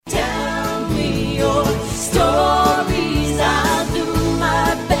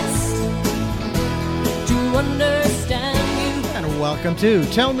Welcome to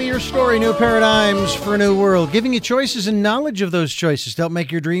Tell Me Your Story, New Paradigms for a New World, giving you choices and knowledge of those choices to help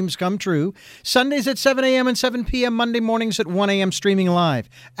make your dreams come true. Sundays at 7 a.m. and 7 p.m., Monday mornings at 1 a.m., streaming live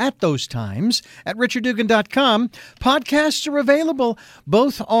at those times at richarddugan.com. Podcasts are available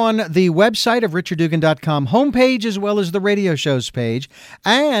both on the website of richarddugan.com homepage as well as the radio shows page,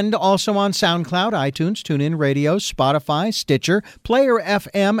 and also on SoundCloud, iTunes, TuneIn Radio, Spotify, Stitcher, Player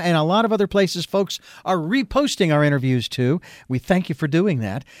FM, and a lot of other places folks are reposting our interviews to. We thank you for doing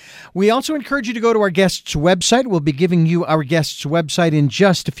that. We also encourage you to go to our guest's website. We'll be giving you our guest's website in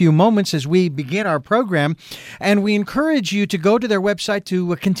just a few moments as we begin our program. And we encourage you to go to their website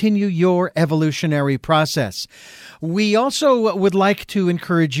to continue your evolutionary process. We also would like to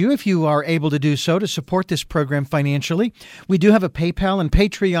encourage you, if you are able to do so, to support this program financially. We do have a PayPal and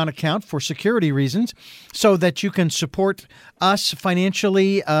Patreon account for security reasons so that you can support us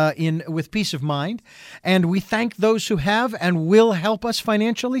financially with peace of mind. And we thank those who have and will help us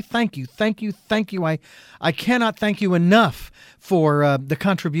financially. Thank you, thank you, thank you. I cannot thank you enough for the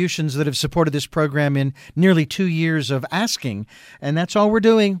contributions that have supported this program in nearly 2 years of asking. And that's all we're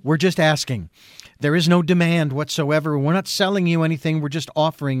doing. We're just asking. There is no demand whatsoever. We're not selling you anything. We're just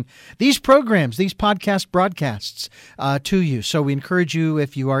offering these programs, these podcast broadcasts to you. So we encourage you,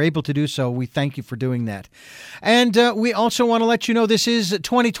 if you are able to do so, we thank you for doing that. And we also want to let you know this is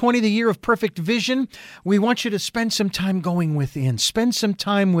 2020, the year of perfect vision. We want you to spend some time going within. Spend some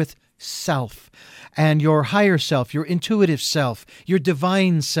time with self and your higher self, your intuitive self, your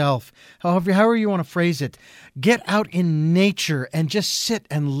divine self, however you want to phrase it. Get out in nature and just sit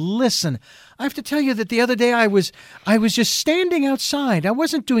and listen. I have to tell you that the other day I was just standing outside. I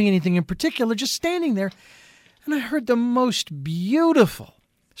wasn't doing anything in particular, just standing there, and I heard the most beautiful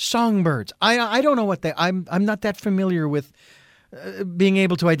songbirds. I don't know what I'm not that familiar with being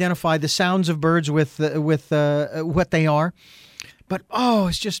able to identify the sounds of birds with what they are. But,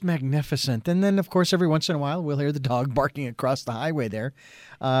 it's just magnificent. And then, of course, every once in a while, we'll hear the dog barking across the highway there,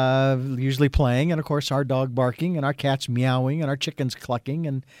 usually playing. And, of course, our dog barking and our cats meowing and our chickens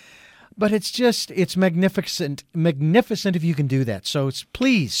clucking. But it's magnificent if you can do that. So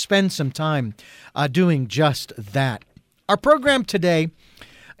please spend some time doing just that. Our program today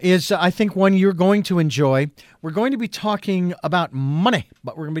is, I think, one you're going to enjoy. We're going to be talking about money,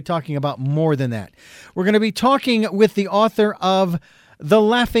 but we're going to be talking about more than that. We're going to be talking with the author of The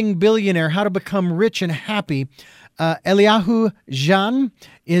Laughing Billionaire, How to Become Rich and Happy. Eliyahu Zhan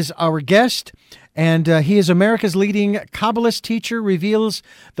is our guest, and he is America's leading Kabbalist teacher, reveals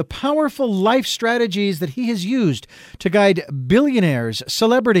the powerful life strategies that he has used to guide billionaires,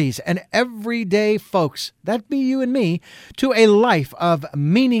 celebrities, and everyday folks, that be you and me, to a life of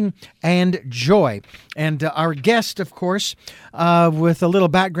meaning and joy. And our guest, of course, with a little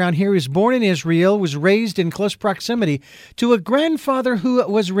background here, is born in Israel, was raised in close proximity to a grandfather who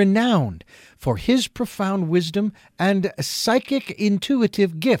was renowned for his profound wisdom and psychic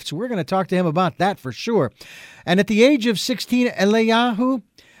intuitive gifts. We're going to talk to him about that for sure. And at the age of 16, Eliyahu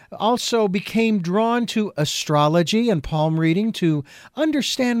also became drawn to astrology and palm reading to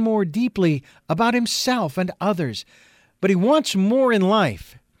understand more deeply about himself and others. But he wants more in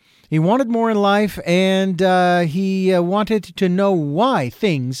life. He wanted more in life, and he wanted to know why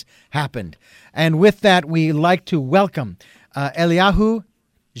things happened. And with that, we like to welcome Eliyahu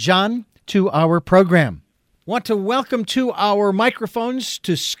Zhan to our program. Want to welcome to our microphones,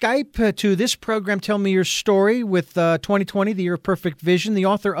 to Skype, to this program, Tell Me Your Story, with 2020, the year of perfect vision, the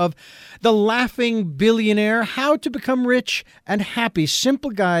author of The Laughing Billionaire, How to Become Rich and Happy,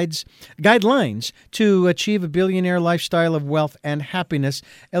 Simple Guidelines to Achieve a Billionaire Lifestyle of Wealth and Happiness.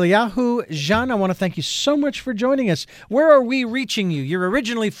 Eliyahu Zhan, I want to thank you so much for joining us. Where are we reaching you? You're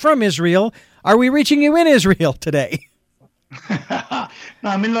originally from Israel. Are we reaching you in Israel today? No,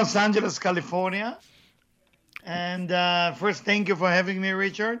 I'm in Los Angeles, California. And first, thank you for having me,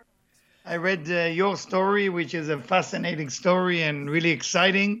 Richard. I read your story, which is a fascinating story and really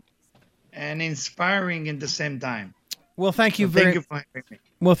exciting and inspiring at the same time. Well, thank you for having me.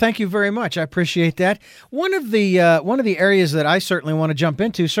 Well, thank you very much. I appreciate that. One of the areas that I certainly want to jump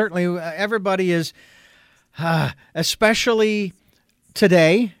into, certainly everybody is, especially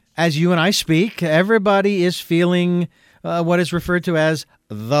today, as you and I speak, everybody is feeling what is referred to as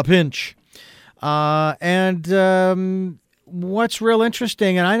the pinch. And what's real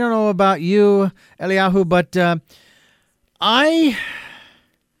interesting, and I don't know about you, Eliyahu, but I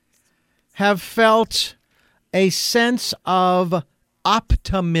have felt a sense of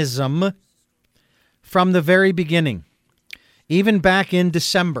optimism from the very beginning, even back in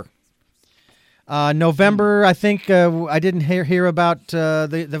December. November, I think I didn't hear about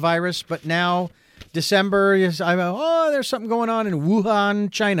the virus, but now December, there's something going on in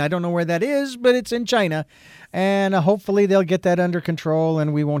Wuhan, China. I don't know where that is, but it's in China. And hopefully they'll get that under control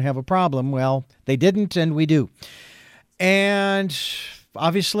and we won't have a problem. Well, they didn't, and we do. And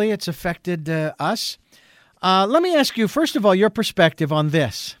obviously it's affected us. Let me ask you, first of all, your perspective on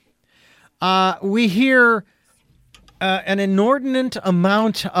this. We hear an inordinate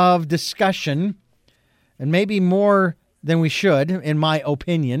amount of discussion, and maybe more than we should, in my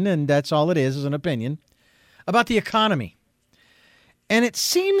opinion, and that's all it is an opinion, about the economy. And it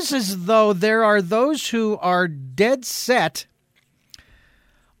seems as though there are those who are dead set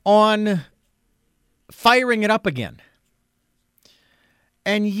on firing it up again.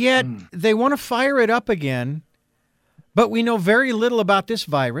 And yet they want to fire it up again, but we know very little about this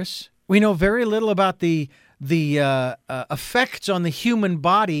virus. We know very little about the effects on the human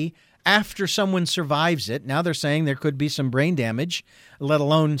body after someone survives it. Now they're saying there could be some brain damage, let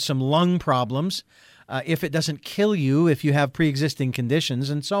alone some lung problems, if it doesn't kill you, if you have pre-existing conditions,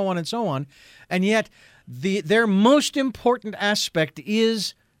 and so on and so on. And yet their most important aspect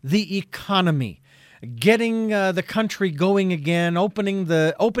is the economy, getting the country going again, opening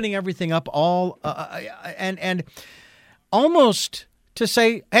everything up and almost to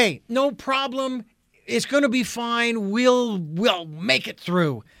say, hey, no problem, it's going to be fine, we'll make it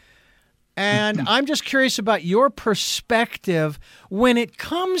through. And I'm just curious about your perspective when it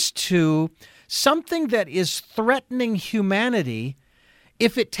comes to something that is threatening humanity.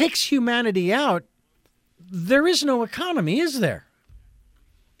 If it takes humanity out, there is no economy, is there?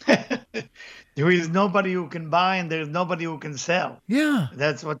 There is nobody who can buy and there's nobody who can sell. Yeah.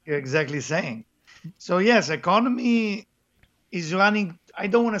 That's what you're exactly saying. So yes, economy is running, I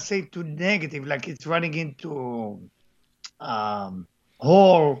don't want to say too negative, like it's running into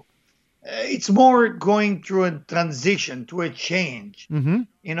whole, it's more going through a transition, to a change. Mm-hmm.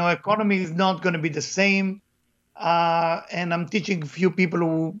 Economy is not going to be the same. And I'm teaching a few people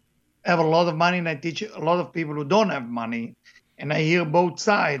who have a lot of money, and I teach a lot of people who don't have money. And I hear both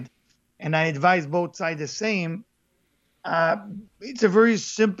sides, and I advise both sides the same. It's a very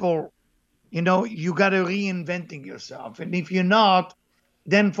simple, you got to reinventing yourself. And if you're not,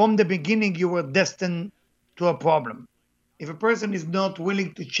 then from the beginning, you were destined to a problem. If a person is not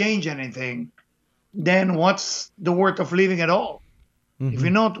willing to change anything, then what's the worth of living at all? Mm-hmm. If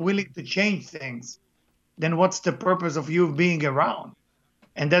you're not willing to change things, then what's the purpose of you being around?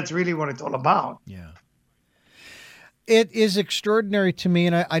 And that's really what it's all about. Yeah. It is extraordinary to me,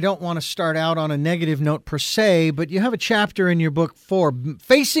 and I don't want to start out on a negative note per se, but you have a chapter in your book 4,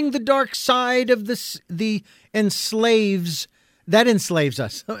 Facing the Dark Side of the Enslaves. That enslaves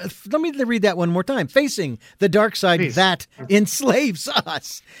us. Let me read that one more time. Facing the dark side Please. That enslaves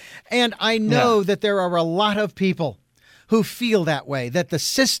us. And I know that there are a lot of people who feel that way, that the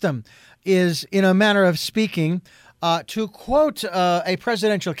system is, in a manner of speaking, to quote a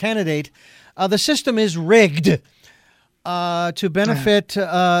presidential candidate, the system is rigged to benefit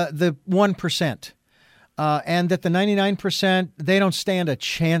the 1%. And that the 99%, they don't stand a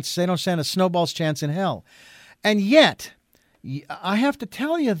chance. They don't stand a snowball's chance in hell. And yet, I have to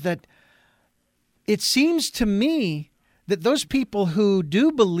tell you that it seems to me that those people who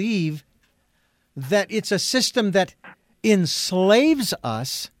do believe that it's a system that enslaves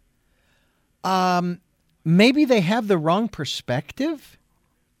us, maybe they have the wrong perspective,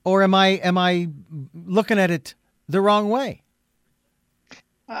 or am I looking at it the wrong way?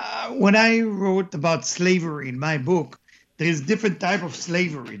 When I wrote about slavery in my book, there is different type of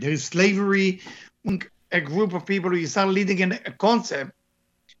slavery. There is slavery, a group of people who you start leading in a concept.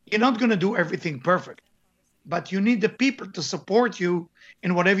 You're not going to do everything perfect, but you need the people to support you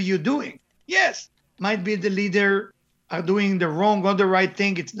in whatever you're doing. Yes, might be the leader are doing the wrong or the right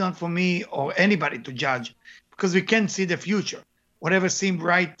thing. It's not for me or anybody to judge, because we can't see the future. Whatever seemed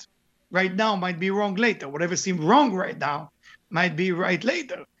right now might be wrong later. Whatever seemed wrong right now might be right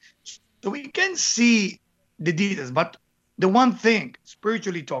later. So we can see the details. But the one thing,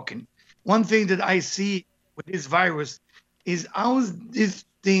 spiritually talking, one thing that I see with this virus is how these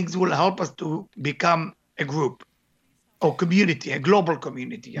things will help us to become a group or community, a global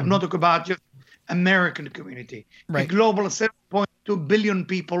community. I'm not talking about just American community. Right. A global 7.2 billion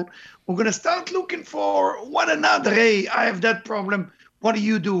people who are going to start looking for one another. Hey, I have that problem. What do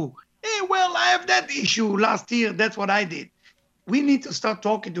you do? Hey, well, I have that issue last year. That's what I did. We need to start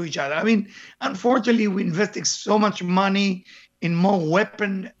talking to each other. I mean, unfortunately, we're investing so much money in more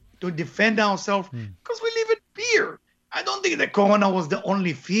weapons to defend ourselves because we live in fear. I don't think that Corona was the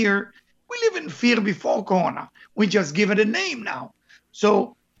only fear. We live in fear before Corona. We just give it a name now.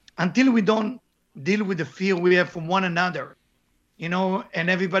 So until we don't deal with the fear we have from one another, and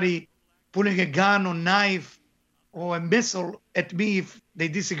everybody pulling a gun or knife or a missile at me if they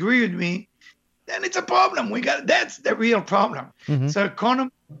disagree with me, then it's a problem. That's the real problem. So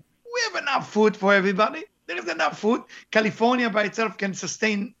economy, we have enough food for everybody. There is enough food. California by itself can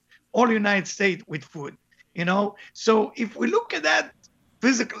sustain all the United States with food, So if we look at that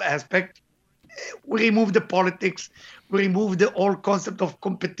physical aspect, we remove the politics, we remove the whole concept of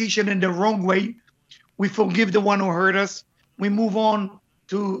competition in the wrong way. We forgive the one who hurt us. We move on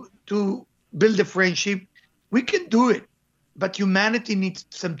to build a friendship. We can do it, but humanity needs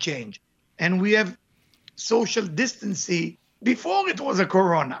some change. And we have social distancing before it was a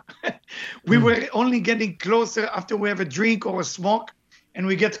corona. We were only getting closer after we have a drink or a smoke, and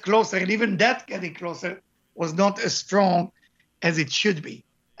we get closer. And even that getting closer was not as strong as it should be.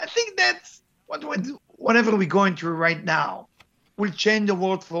 I think that's whatever we're going through right now will change the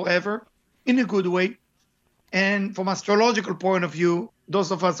world forever in a good way. And from astrological point of view,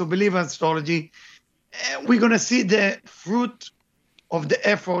 those of us who believe in astrology, we're going to see the fruit of the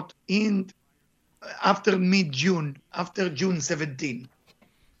effort after mid-June, after June 17.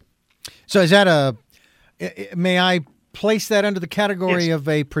 So is that may I place that under the category of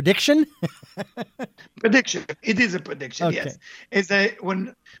a prediction? Prediction. It is a prediction, okay. Yes.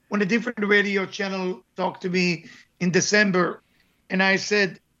 When a different radio channel talked to me in December, and I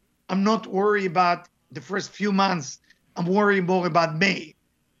said, I'm not worried about the first few months. I'm worried more about May.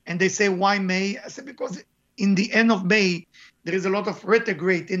 And they say, why May? I said, because in the end of May, there is a lot of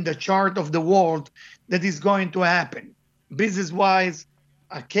retrograde in the chart of the world that is going to happen. Business-wise,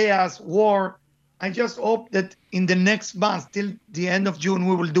 chaos, war. I just hope that in the next month, till the end of June,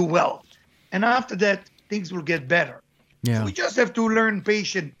 we will do well. And after that, things will get better. Yeah. So we just have to learn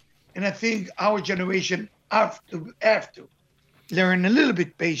patience. And I think our generation have to learn a little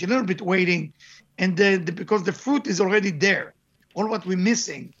bit patient, a little bit waiting. And because the fruit is already there. All what we're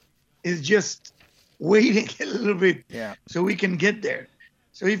missing is just waiting a little bit so we can get there.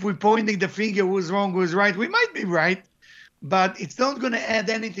 So if we're pointing the finger who's wrong, who's right, we might be right, but it's not going to add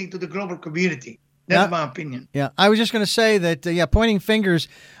anything to the global community. That's my opinion. Yeah, I was just going to say that, pointing fingers,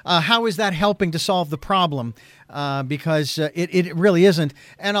 how is that helping to solve the problem? Because it really isn't.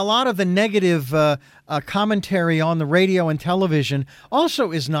 And a lot of the negative commentary on the radio and television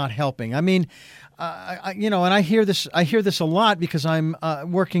also is not helping. I mean, and I hear this a lot because I'm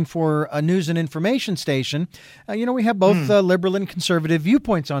working for a news and information station. We have both liberal and conservative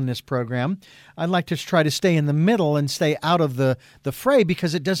viewpoints on this program. I'd like to try to stay in the middle and stay out of the fray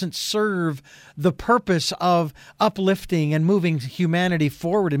because it doesn't serve the purpose of uplifting and moving humanity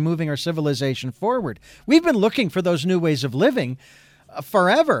forward and moving our civilization forward. We've been looking for those new ways of living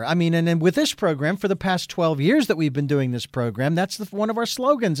forever. I mean, and then with this program, for the past 12 years that we've been doing this program, that's one of our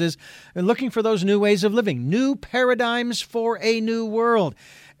slogans is looking for those new ways of living, new paradigms for a new world,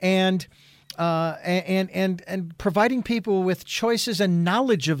 and providing people with choices and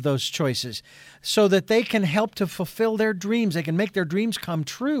knowledge of those choices so that they can help to fulfill their dreams. They can make their dreams come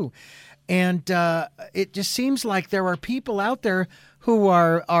true. And it just seems like there are people out there who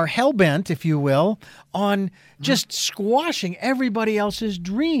are hell-bent, if you will, on just squashing everybody else's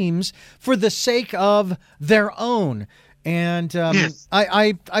dreams for the sake of their own. And yes.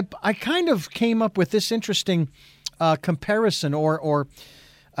 I kind of came up with this interesting comparison or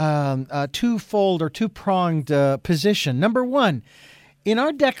twofold or two-pronged position. Number one, in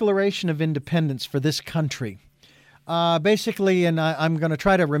our Declaration of Independence for this country, basically, and I'm going to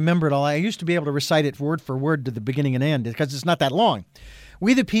try to remember it all. I used to be able to recite it word for word to the beginning and end because it's not that long.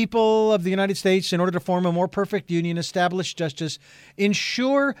 We, the people of the United States, in order to form a more perfect union, establish justice,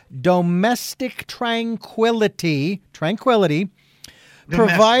 ensure domestic tranquility, provide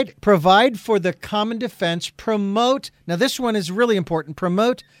for the common defense, promote, now this one is really important,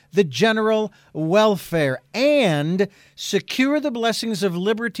 promote the general welfare, and secure the blessings of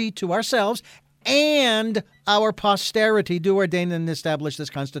liberty to ourselves and our posterity, do ordain and establish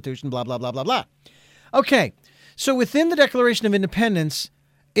this Constitution, blah, blah, blah, blah, blah. Okay, so within the Declaration of Independence,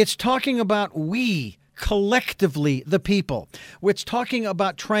 it's talking about we, collectively, the people. It's talking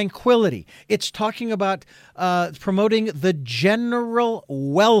about tranquility. It's talking about promoting the general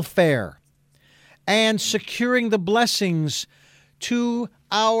welfare and securing the blessings to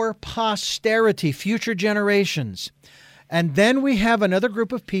our posterity, future generations. And then we have another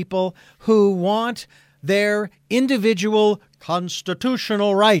group of people who want their individual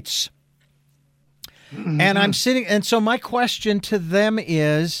constitutional rights. Mm-hmm. And so my question to them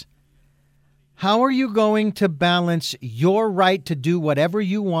is, how are you going to balance your right to do whatever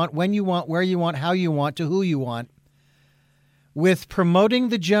you want, when you want, where you want, how you want, to who you want, with promoting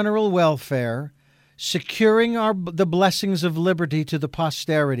the general welfare, securing the blessings of liberty to the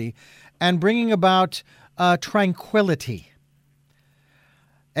posterity, and bringing about tranquility.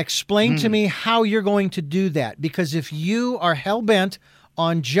 Explain to me how you're going to do that, because if you are hell-bent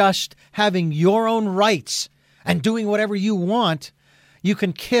on just having your own rights and doing whatever you want, you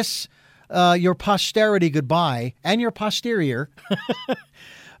can kiss your posterity goodbye and your posterior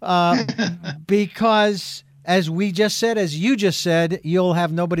because, as we just said, as you just said, you'll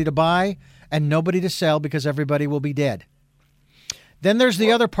have nobody to buy and nobody to sell because everybody will be dead. Then there's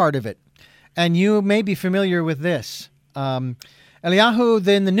the other part of it, and you may be familiar with this. Eliyahu,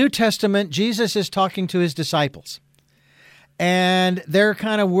 in the New Testament, Jesus is talking to his disciples, and they're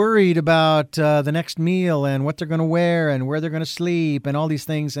kind of worried about the next meal and what they're going to wear and where they're going to sleep and all these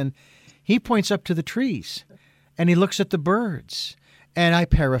things, and he points up to the trees, and he looks at the birds, and I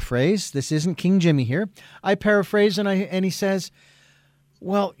paraphrase, this isn't King Jimmy here, I paraphrase, and he says,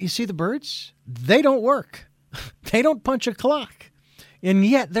 well, you see the birds? They don't work. They don't punch a clock. And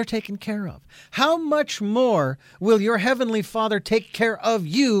yet they're taken care of. How much more will your Heavenly Father take care of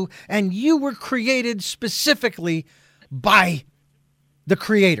you? And you were created specifically by the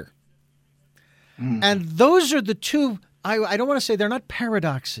Creator. And those are the two, I don't want to say they're not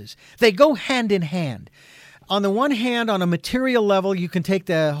paradoxes. They go hand in hand. On the one hand, on a material level, you can take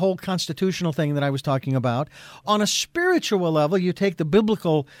the whole constitutional thing that I was talking about. On a spiritual level, you take the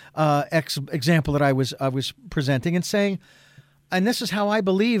biblical example that I was presenting and saying, and this is how I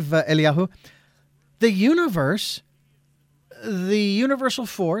believe, Eliyahu, the universe, the universal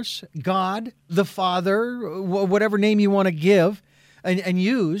force, God, the Father, whatever name you want to give and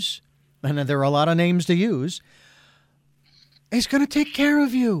use, and there are a lot of names to use, is going to take care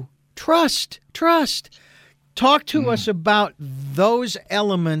of you. Trust. Talk to us about those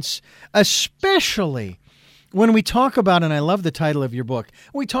elements, especially when we talk about, and I love the title of your book,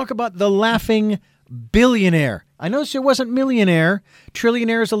 we talk about the laughing billionaire. I noticed it wasn't millionaire.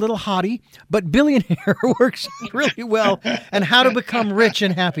 Trillionaire is a little haughty, but billionaire works really well, and how to become rich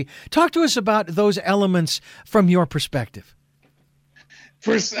and happy. Talk to us about those elements from your perspective.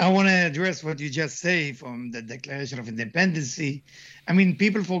 First, I want to address what you just say from the Declaration of Independence. I mean,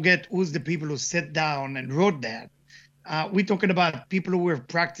 people forget who's the people who sat down and wrote that. We're talking about people who were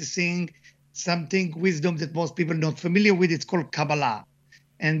practicing wisdom that most people are not familiar with. It's called Kabbalah.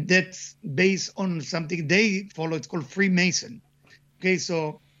 And that's based on something they follow. It's called Freemason. Okay,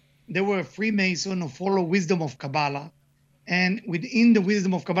 so they were a Freemason who follow wisdom of Kabbalah. And within the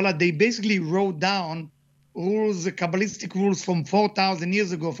wisdom of Kabbalah, they basically wrote down rules, Kabbalistic rules from 4,000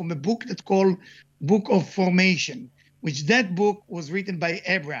 years ago from a book that's called Book of Formation, which that book was written by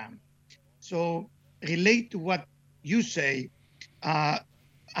Abraham. So relate to what you say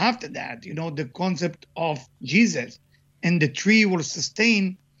after that, the concept of Jesus and the tree will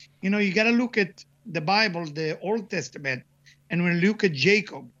sustain. You got to look at the Bible, the Old Testament, and when you look at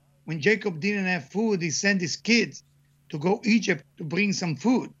Jacob, when Jacob didn't have food, he sent his kids to go Egypt to bring some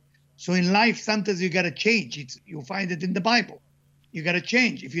food. So in life, sometimes you got to change. You find it in the Bible. You got to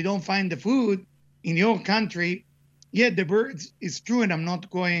change. If you don't find the food in your country, the birds is true, and I'm not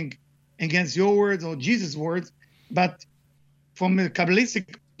going against your words or Jesus' words, but from a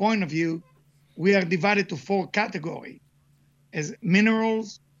Kabbalistic point of view, we are divided to 4 categories as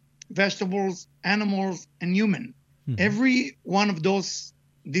minerals, vegetables, animals, and human. Every one of this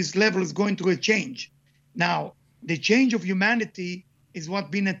level is going through a change. Now, the change of humanity is what's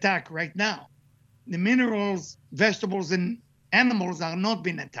being attacked right now. The minerals, vegetables, and animals are not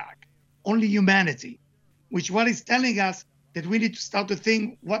being attacked. Only humanity, which what is telling us that we need to start to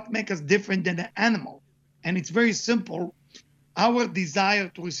think what makes us different than an animal. And it's very simple. Our desire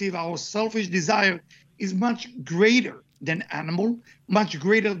to receive, our selfish desire, is much greater than animal, much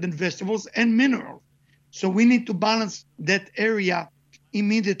greater than vegetables and minerals. So we need to balance that area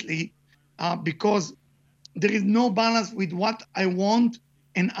immediately because there is no balance with what I want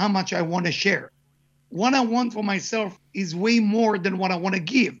and how much I want to share. What I want for myself is way more than what I want to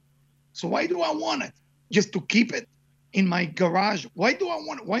give. So why do I want it? Just to keep it in my garage? Why do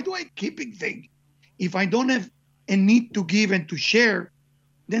I keep it thing? If I don't have a need to give and to share,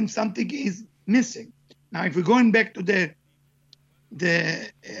 then something is missing. Now, if we're going back to the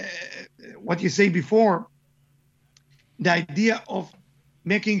what you say before, the idea of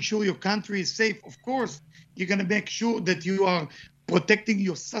making sure your country is safe, of course, you're going to make sure that you are protecting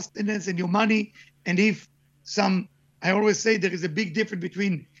your sustenance and your money. And if I always say there is a big difference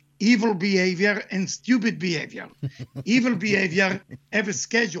between evil behavior and stupid behavior. Evil behavior have a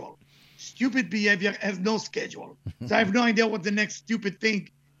schedule. Stupid behavior has no schedule. So I have no idea what the next stupid thing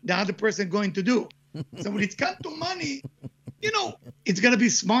the other person going to do. So when it's come to money, it's going to be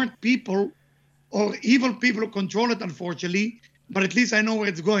smart people or evil people who control it, unfortunately, but at least I know where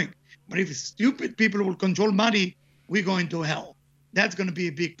it's going. But if stupid people will control money, we're going to hell. That's going to be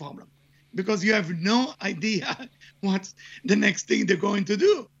a big problem because you have no idea what's the next thing they're going to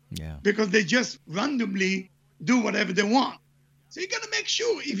do. Yeah. Because they just randomly do whatever they want. So you got to make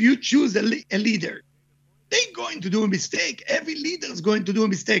sure if you choose a leader, they're going to do a mistake. Every leader is going to do a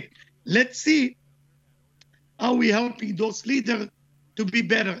mistake. Let's see how we're helping those leaders to be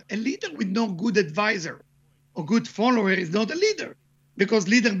better. A leader with no good advisor or good follower is not a leader, because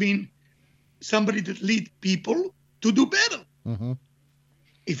leader means somebody that lead people to do better. Mm-hmm.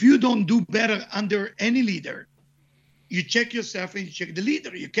 If you don't do better under any leader, you check yourself and you check the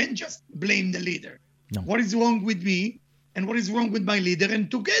leader. You can't just blame the leader. No. What is wrong with me and what is wrong with my leader? And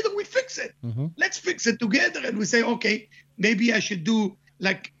together we fix it. Mm-hmm. Let's fix it together. And we say, okay, maybe I should do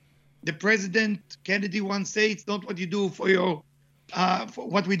like the President Kennedy once said, it's not what you do for your, for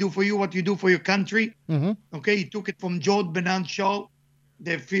what we do for you, what you do for your country. Mm-hmm. Okay, he took it from George Bernard Shaw,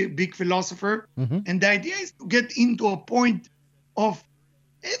 the big philosopher. Mm-hmm. And the idea is to get into a point of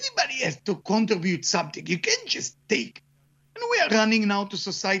everybody has to contribute something. You can't just take. And we are running now to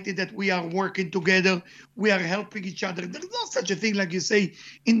society that we are working together. We are helping each other. There's no such a thing, like you say,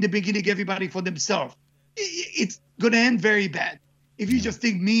 in the beginning, everybody for themselves. It's going to end very bad. If you just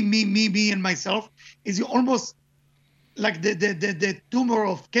think me, and myself, is almost like the tumor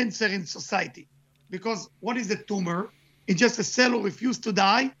of cancer in society. Because what is the tumor? It's just a cell who refuses to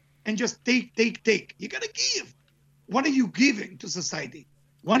die and just take. You got to give. What are you giving to society?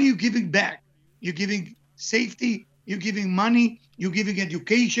 What are you giving back? You're giving safety, you're giving money, you're giving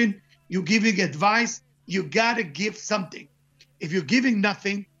education, you're giving advice. You got to give something. If you're giving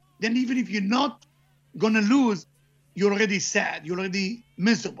nothing, then even if you're not going to lose, you're already sad. You're already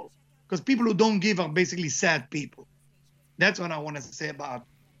miserable. Because people who don't give are basically sad people. That's what I want to say about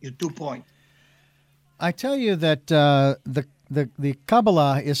your 2 points. I tell you that the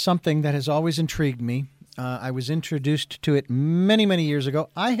Kabbalah is something that has always intrigued me. I was introduced to it many, many years ago.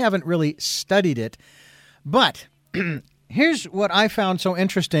 I haven't really studied it, but here's what I found so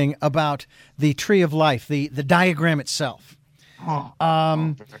interesting about the Tree of Life, the diagram itself.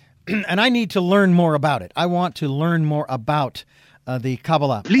 And I need to learn more about it. I want to learn more about the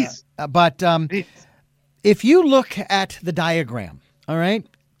Kabbalah. Please. Please. If you look at the diagram, all right?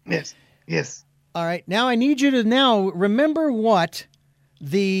 Yes. All right. Now I need you to now remember what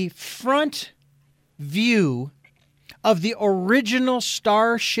the front view of the original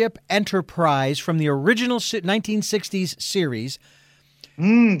Starship Enterprise from the original 1960s series.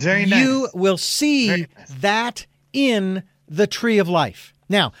 Very nice. You will see that in the Tree of Life.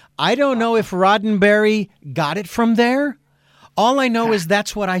 Now, I don't know if Roddenberry got it from there. All I know is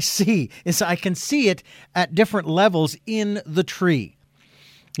that's what I see. Is I can see it at different levels in the tree.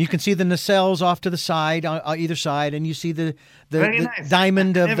 You can see the nacelles off to the side, on either side, and you see the nice.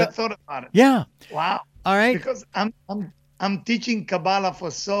 diamond I of never the. thought about it. Yeah. Wow. All right. Because I'm teaching Kabbalah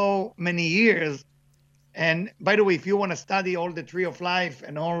for so many years, and by the way, if you want to study all the Tree of Life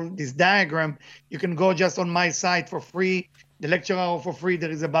and all this diagram, you can go just on my site for free. The lecture hour for free.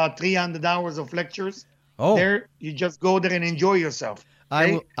 There is about 300 hours of lectures. Oh. There, you just go there and enjoy yourself.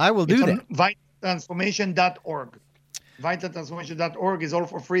 Okay? I will do that. VitalTransformation.org. VitalTransformation.org is all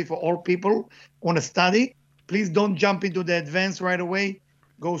for free for all people who want to study. Please don't jump into the advanced right away.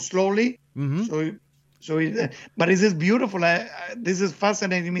 Go slowly. Mm-hmm. But this is beautiful. This is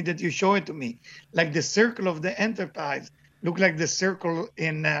fascinating me that you show it to me. Like the circle of the Enterprise look like the circle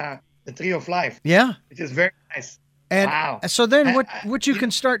in the Tree of Life. Yeah. It is very nice. And wow. So then what you can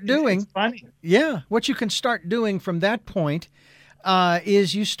start doing. It's funny. Yeah. What you can start doing from that point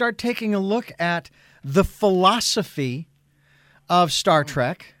is you start taking a look at the philosophy of Star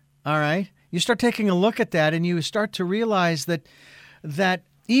Trek. All right. You start taking a look at that and you start to realize that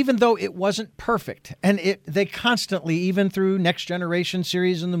even though it wasn't perfect, and they constantly, even through Next Generation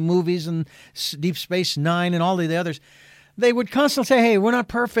series and the movies and Deep Space Nine and all of the others, they would constantly say, hey, we're not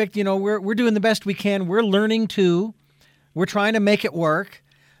perfect. You know, we're doing the best we can. We're learning too. We're trying to make it work.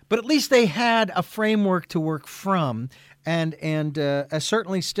 But at least they had a framework to work from, and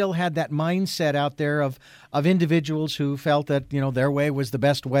certainly still had that mindset out there of individuals who felt that, you know, their way was the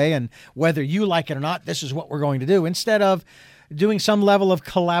best way, and whether you like it or not, this is what we're going to do, instead of doing some level of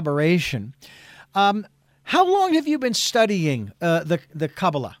collaboration. How long have you been studying the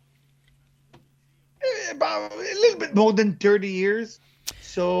Kabbalah? About a little bit more than 30 years.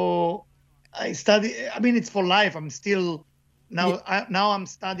 So I study. I mean, it's for life. I'm still now. I'm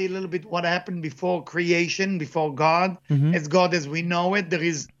studying a little bit what happened before creation, before God, as God as we know it. There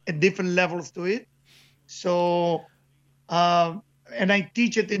is different levels to it. So, and I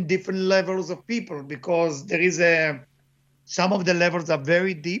teach it in different levels of people, because there is some of the levels are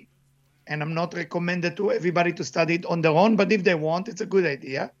very deep, and I'm not recommended to everybody to study it on their own, but if they want, it's a good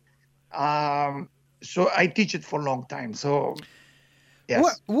idea. So I teach it for a long time. So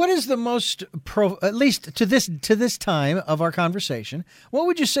yes. What is the most at least to this time of our conversation, what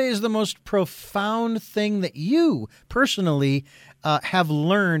would you say is the most profound thing that you personally have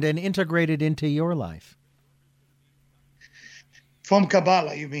learned and integrated into your life? From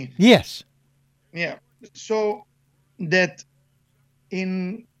Kabbalah, you mean? Yes. Yeah. So that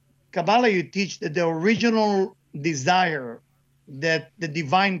in Kabbalah you teach that the original desire that the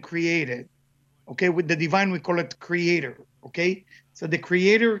divine created, okay, with the divine we call it creator, okay? So the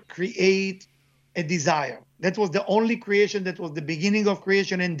creator create a desire. That was the only creation, that was the beginning of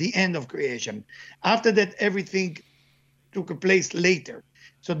creation and the end of creation. After that, everything took place later.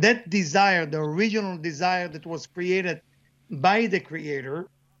 So that desire, the original desire that was created by the creator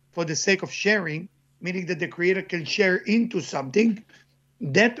for the sake of sharing, meaning that the creator can share into something,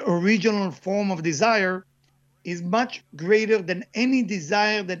 that original form of desire is much greater than any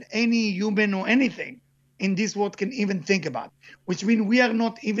desire that any human or anything in this world can even think about, which means we are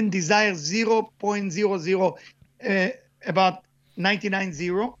not even desire 0.00, about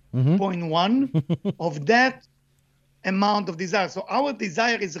 99.0.1 of that amount of desire. So our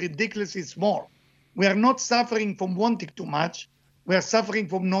desire is ridiculously small. We are not suffering from wanting too much. We are suffering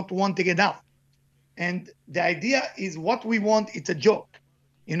from not wanting enough. And the idea is what we want, it's a joke.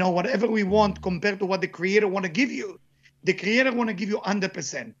 You know, whatever we want compared to what the creator want to give you, the creator want to give you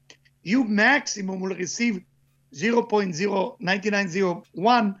 100%. You maximum will receive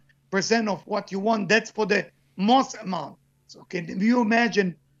 0.09901% of what you want. That's for the most amount. So can you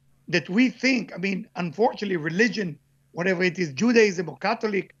imagine that we think, I mean, unfortunately, religion, whatever it is, Judaism or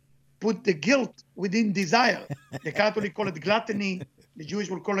Catholic, put the guilt within desire. The Catholic call it gluttony. The Jewish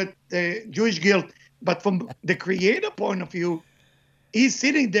will call it Jewish guilt. But from the creator point of view, he's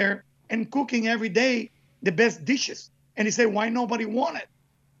sitting there and cooking every day the best dishes. And he said, why nobody want it?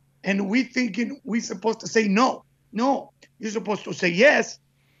 And we thinking we're supposed to say no. No, you're supposed to say yes,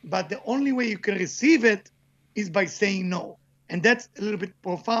 but the only way you can receive it is by saying no. And that's a little bit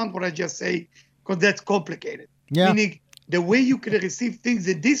profound what I just say, because that's complicated. Yeah. Meaning the way you can receive things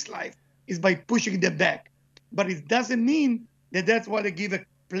in this life is by pushing them back. But it doesn't mean that that's why they give a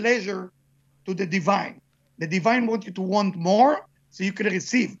pleasure to the divine. The divine wants you to want more so you can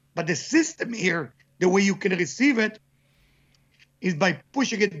receive. But the system here, the way you can receive it, is by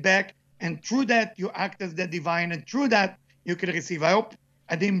pushing it back, and through that you act as the divine, and through that you can receive. I hope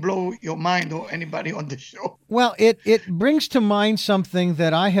I didn't blow your mind or anybody on the show. Well, it brings to mind something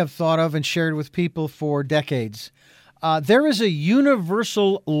that I have thought of and shared with people for decades. There is a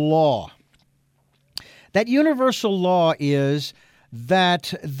universal law. That universal law is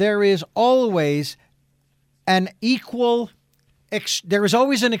that there is always an equal, there is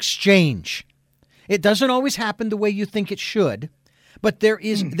always an exchange. It doesn't always happen the way you think it should. But there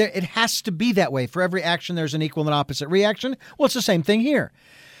is, it has to be that way. For every action, there's an equal and opposite reaction. Well, it's the same thing here.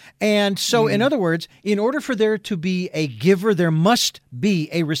 And so, in other words, in order for there to be a giver, there must be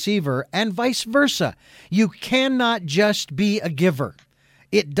a receiver, and vice versa. You cannot just be a giver.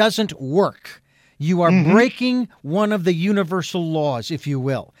 It doesn't work. You are breaking one of the universal laws, if you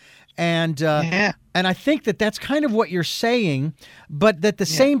will. And and I think that that's kind of what you're saying. But at the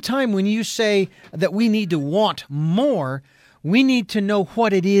same time, when you say that we need to want more, we need to know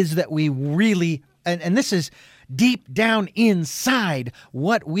what it is that we really, and this is deep down inside,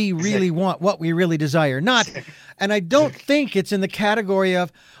 what we really want, what we really desire. Not, and I don't think it's in the category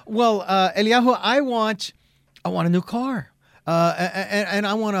of, well, Eliyahu, I want a new car. And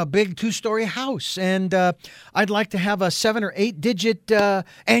I want a big 2-story house, and I'd like to have a 7 or 8 digit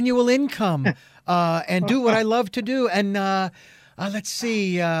annual income, and do what I love to do. And let's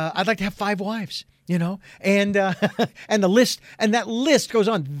see, I'd like to have 5 wives. You know, and and that list goes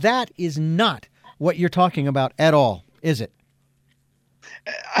on. That is not what you're talking about at all, is it?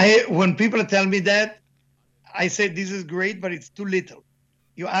 When people tell me that, I say this is great, but it's too little.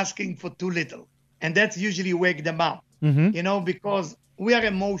 You're asking for too little, and that's usually wake them up. You know, because we are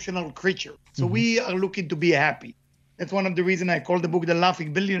emotional creature, so we are looking to be happy. That's one of the reasons I call the book The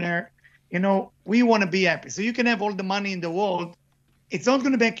Laughing Billionaire. You know, we want to be happy. So you can have all the money in the world. It's not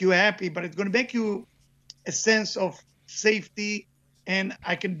going to make you happy, but it's going to make you a sense of safety, and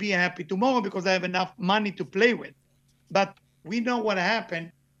I can be happy tomorrow because I have enough money to play with. But we know what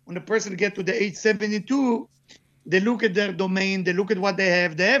happened when the person gets to the age 72, they look at their domain, they look at what they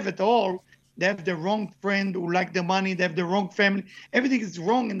have it all. They have the wrong friend who like the money, they have the wrong family. Everything is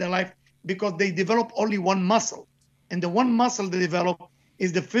wrong in their life because they develop only one muscle. And the one muscle they develop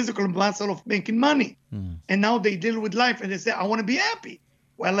is the physical muscle of making money. And now they deal with life and they say, I want to be happy.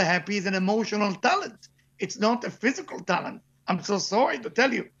 Well, happy is an emotional talent. It's not a physical talent. I'm so sorry to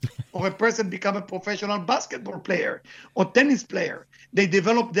tell you. Or a person become a professional basketball player or tennis player. They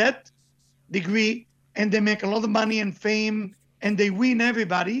develop that degree and they make a lot of money and fame and they win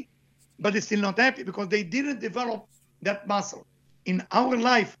everybody, but they're still not happy because they didn't develop that muscle. In our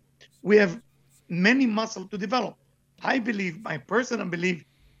life, we have many muscles to develop. I believe, my personal belief,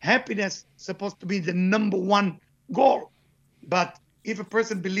 happiness is supposed to be the number one goal. But if a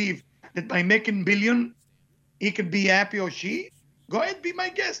person believes that by making billion, he can be happy or she, go ahead, be my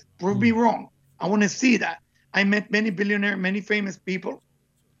guest. Prove me wrong. I want to see that. I met many billionaires, many famous people.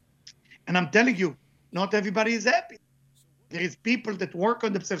 And I'm telling you, not everybody is happy. There is people that work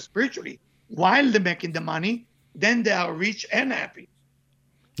on themselves spiritually while they're making the money, then they are rich and happy.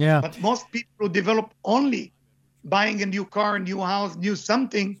 Yeah. But most people who develop only buying a new car, a new house, new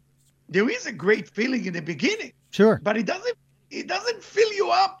something, there is a great feeling in the beginning. Sure. But it doesn't fill you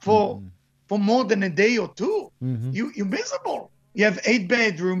up for more than a day or two. You're miserable. You have 8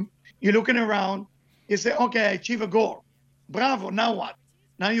 bedrooms, you're looking around, you say, okay, I achieve a goal. Bravo, now what?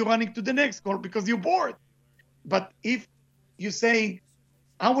 Now you're running to the next goal because you're bored. But if you say,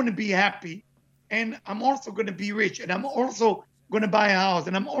 I want to be happy, and I'm also going to be rich, and I'm also going to buy a house,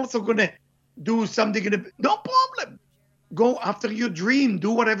 and I'm also going to do something, no problem. Go after your dream.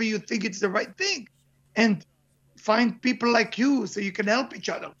 Do whatever you think it's the right thing. And find people like you so you can help each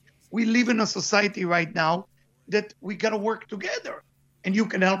other. We live in a society right now that we got to work together. And you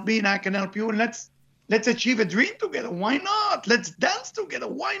can help me and I can help you. And let's achieve a dream together. Why not? Let's dance together.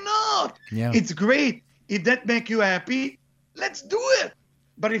 Why not? Yeah. It's great. If that make you happy, let's do it.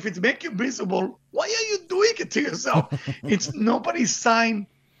 But if it make you miserable, why are you doing it to yourself? It's nobody's sign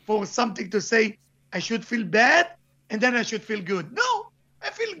for something to say, I should feel bad and then I should feel good. No, I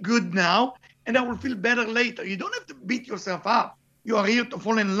feel good now and I will feel better later. You don't have to beat yourself up. You are here to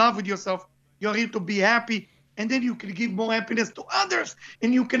fall in love with yourself. You are here to be happy. And then you can give more happiness to others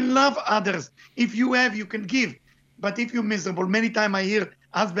and you can love others. If you have, you can give. But if you're miserable, many times I hear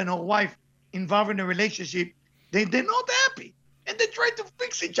husband or wife involved in a relationship, they're not happy. And they try to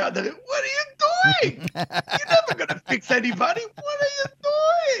fix each other. What are you doing? You're never going to fix anybody. What are you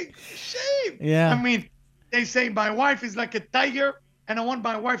doing? Shame. Yeah. I mean, they say my wife is like a tiger and I want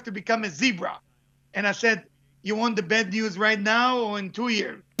my wife to become a zebra. And I said, you want the bad news right now or in 2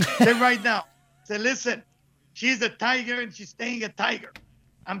 years? Say right now. Say, listen, she's a tiger and she's staying a tiger.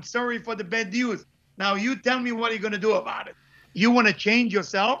 I'm sorry for the bad news. Now you tell me what you're going to do about it. You want to change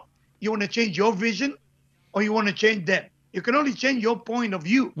yourself? You want to change your vision? Or you want to change them? You can only change your point of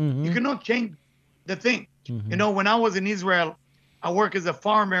view. You cannot change the thing. You know, when I was in Israel, I worked as a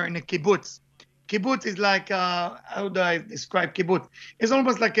farmer in a kibbutz. Kibbutz is like, how do I describe kibbutz? It's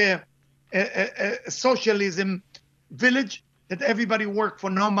almost like a socialism village that everybody work for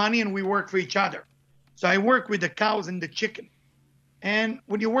no money and we work for each other. So I work with the cows and the chicken. And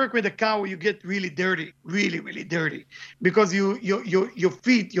when you work with a cow, you get really dirty, really, really dirty. Because your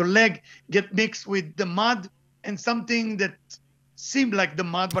feet, your leg get mixed with the mud and something that seemed like the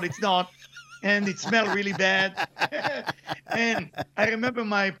mud, but it's not. And it smelled really bad. And I remember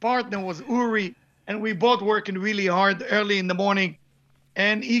my partner was Uri, and we both working really hard early in the morning.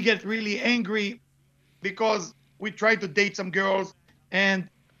 And he get really angry because we tried to date some girls and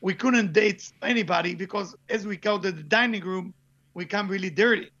we couldn't date anybody because as we go to the dining room, we come really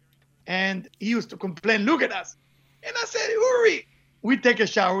dirty. And he used to complain, look at us. And I said, Uri, we take a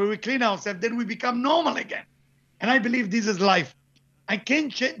shower, we clean ourselves, then we become normal again. And I believe this is life. I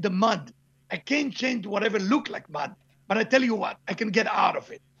can't change the mud. I can't change whatever look like mud. But I tell you what, I can get out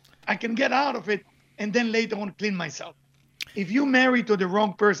of it. I can get out of it and then later on clean myself. If you marry to the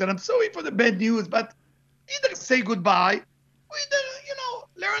wrong person, I'm sorry for the bad news, but either say goodbye or either,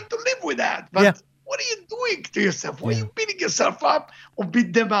 learn to live with that. But what are you doing to yourself? Why are you beating yourself up or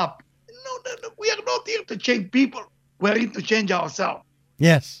beat them up? No, we are not here to change people. We're here to change ourselves.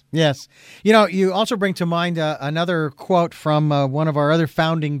 Yes, yes. You also bring to mind another quote from one of our other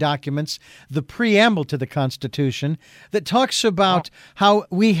founding documents, the preamble to the Constitution, that talks about how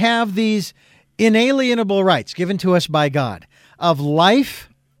we have these inalienable rights given to us by God of life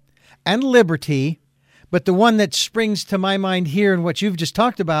and liberty, but the one that springs to my mind here and what you've just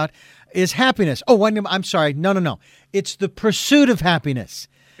talked about is happiness. Oh, I'm sorry. No. It's the pursuit of happiness.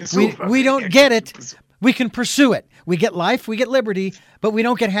 We don't get it. We can pursue it. We get life, we get liberty, but we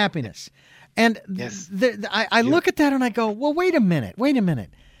don't get happiness. And I look at that and I go, well, wait a minute.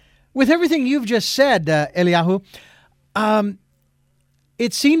 With everything you've just said, Eliyahu,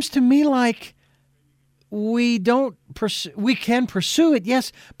 it seems to me like we don't pursue, we can pursue it,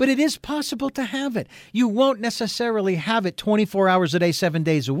 yes, but it is possible to have it. You won't necessarily have it 24 hours a day, 7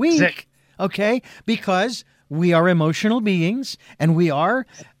 days a week, okay? Because we are emotional beings and we are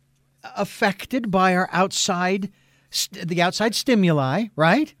affected by our the outside stimuli,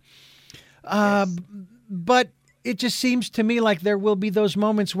 right? Yes. But it just seems to me like there will be those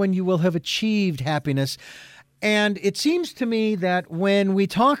moments when you will have achieved happiness. And it seems to me that when we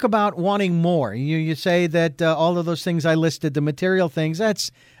talk about wanting more, you say that all of those things I listed, the material things,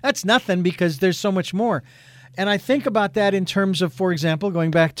 that's nothing because there's so much more. And I think about that in terms of, for example,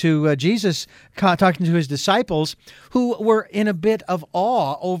 going back to Jesus talking to his disciples who were in a bit of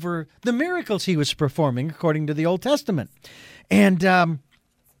awe over the miracles he was performing according to the Old Testament. And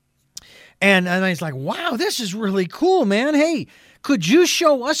he's like, wow, this is really cool, man. Hey, could you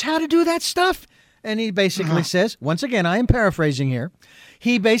show us how to do that stuff? And he basically says, once again, I am paraphrasing here.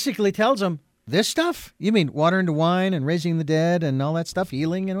 He basically tells them, this stuff? You mean water into wine and raising the dead and all that stuff,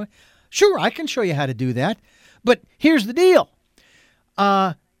 healing? And sure, I can show you how to do that. But here's the deal.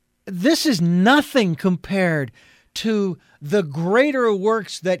 This is nothing compared to the greater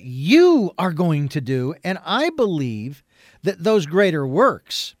works that you are going to do. And I believe that those greater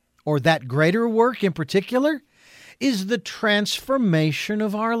works, or that greater work in particular, is the transformation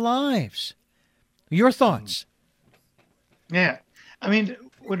of our lives. Your thoughts? Yeah. I mean,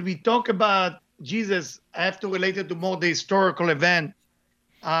 when we talk about Jesus, I have to relate it to more the historical event,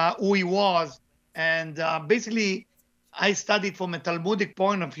 who he was. And basically, I studied from a Talmudic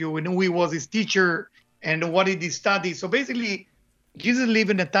point of view and who he was, his teacher, and what did he study. So basically, Jesus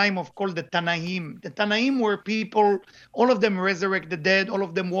lived in a time called the Tanaim. The Tanaim were people, all of them resurrect the dead, all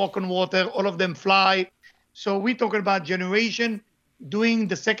of them walk on water, all of them fly. So we're talking about generation doing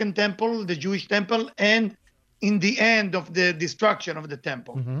the second temple, the Jewish temple, and in the end of the destruction of the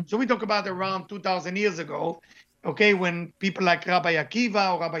temple. Mm-hmm. So we talk about around 2,000 years ago, okay, when people like Rabbi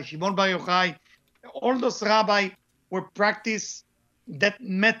Akiva or Rabbi Shimon Bar Yochai, all those rabbis were practice that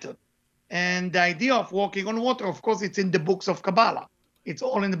method. And the idea of walking on water, of course, it's in the books of Kabbalah. It's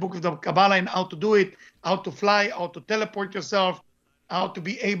all in the book of the Kabbalah and how to do it, how to fly, how to teleport yourself, how to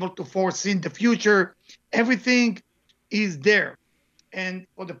be able to foresee the future. Everything is there. And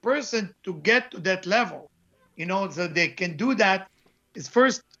for the person to get to that level, so they can do that, is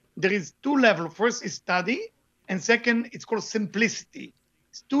first, there is two levels. First is study, and second, it's called simplicity.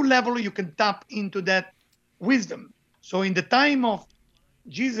 It's two levels you can tap into that wisdom. So in the time of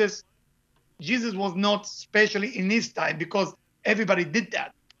Jesus was not especially in his time because everybody did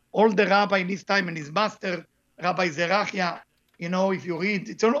that. All the rabbi in his time and his master, Rabbi Zerachia, if you read,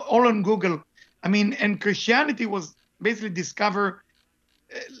 it's all on Google. I mean, and Christianity was basically discovered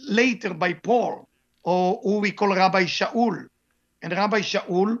later by Paul, or who we call Rabbi Shaul. And Rabbi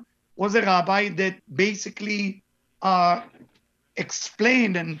Shaul was a rabbi that basically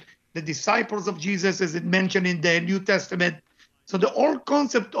explained, and the disciples of Jesus, as it mentioned in the New Testament. So the whole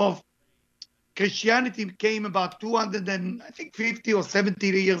concept of Christianity came about 250 or 70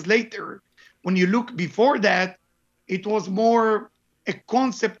 years later. When you look before that, it was more a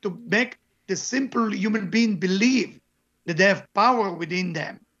concept to make the simple human being believe that they have power within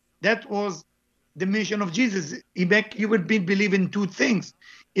them. That was the mission of Jesus. He made human being believe in two things.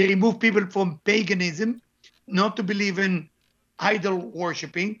 He removed people from paganism, not to believe in idol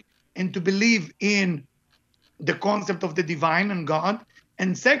worshiping, and to believe in the concept of the divine and God.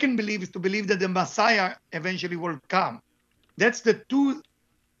 And second belief is to believe that the Messiah eventually will come. That's the two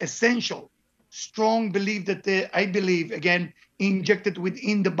essential, strong belief that I believe, again, injected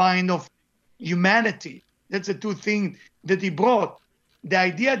within the mind of humanity. That's the two things that he brought. The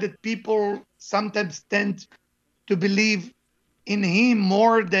idea that people sometimes tend to believe in him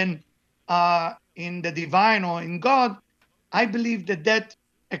more than in the divine or in God, I believe that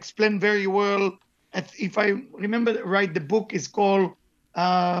explained very well. If I remember right, the book is called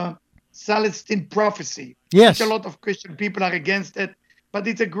Celestine Prophecy. Yes. A lot of Christian people are against it, but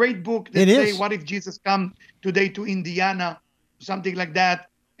it's a great book that say, what if Jesus come today to Indiana, something like that.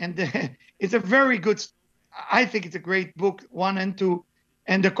 And it's a very good, I think it's a great book, 1 and 2.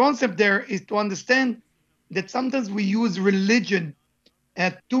 And the concept there is to understand that sometimes we use religion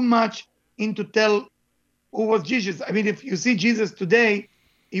too much into tell who was Jesus. I mean, if you see Jesus today,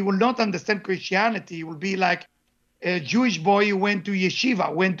 he will not understand Christianity. He will be like a Jewish boy who went to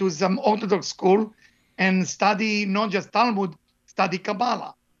yeshiva, went to some Orthodox school and study not just Talmud, study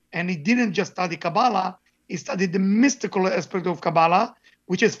Kabbalah. And he didn't just study Kabbalah, he studied the mystical aspect of Kabbalah,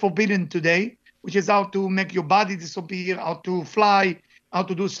 which is forbidden today, which is how to make your body disappear, how to fly, how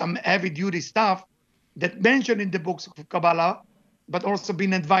to do some heavy-duty stuff that mentioned in the books of Kabbalah, but also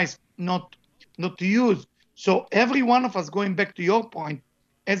been advised not not to use. So every one of us, going back to your point,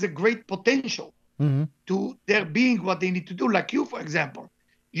 has a great potential to their being what they need to do. Like you, for example,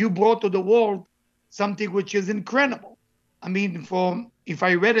 you brought to the world something which is incredible. I mean, if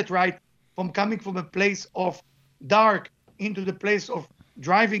I read it right, from coming from a place of dark into the place of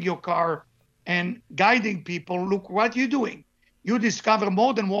driving your car and guiding people, look what you're doing. You discover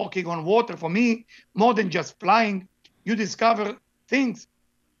more than walking on water. For me, more than just flying, you discover things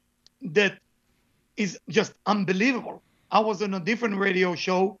that is just unbelievable. I was on a different radio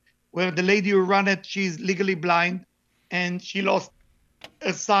show where the lady who ran it, she's legally blind and she lost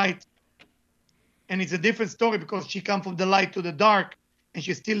her sight. And it's a different story because she come from the light to the dark and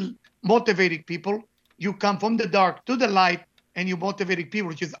she's still motivating people. You come from the dark to the light and you motivating people,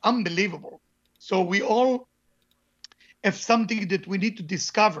 which is unbelievable. So we all have something that we need to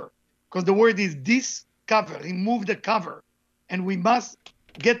discover, because the word is discover, remove the cover. And we must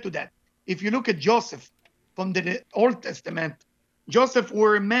get to that. If you look at Joseph from the Old Testament, Joseph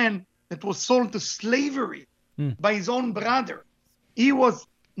was a man that was sold to slavery by his own brother. He was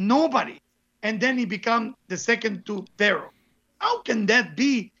nobody. And then he became the second to Pharaoh. How can that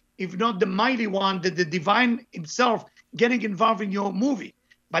be if not the mighty one, that the divine himself getting involved in your movie?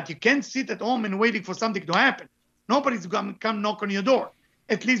 But you can't sit at home and waiting for something to happen. Nobody's going to come knock on your door.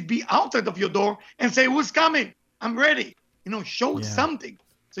 At least be outside of your door and say, who's coming? I'm ready. Show something.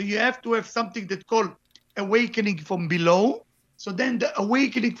 So you have to have something that's called awakening from below. So then the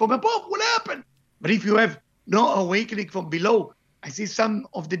awakening from above will happen. But if you have no awakening from below, I see some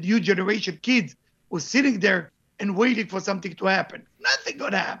of the new generation kids who are sitting there and waiting for something to happen. Nothing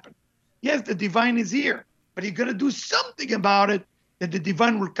going to happen. Yes, the divine is here, but you got to do something about it, that the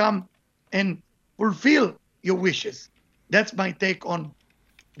divine will come and fulfill your wishes. That's my take on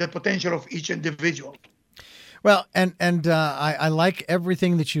the potential of each individual. Well, and I like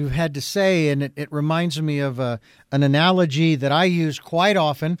everything that you had to say, and it reminds me of an analogy that I use quite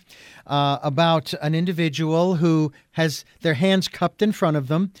often about an individual who has their hands cupped in front of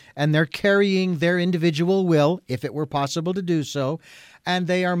them, and they're carrying their individual will, if it were possible to do so, and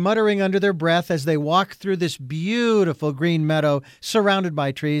they are muttering under their breath as they walk through this beautiful green meadow surrounded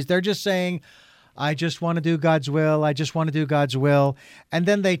by trees. They're just saying, I just want to do God's will. I just want to do God's will. And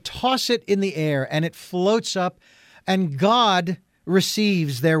then they toss it in the air and it floats up, and God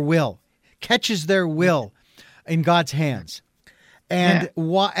receives their will, catches their will in God's hands. And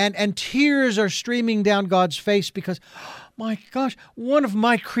and tears are streaming down God's face because, oh my gosh, one of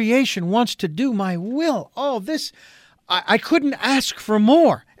my creation wants to do my will. Oh, this, I couldn't ask for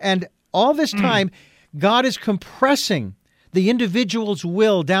more. And all this time, God is compressing the individual's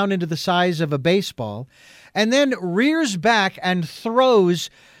will down into the size of a baseball, and then rears back and throws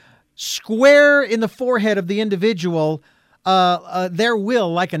square in the forehead of the individual their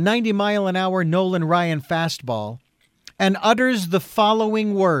will like a 90-mile-an-hour Nolan Ryan fastball, and utters the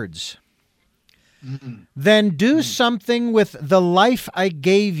following words. Then do something with the life I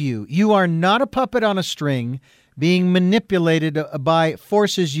gave you. You are not a puppet on a string being manipulated by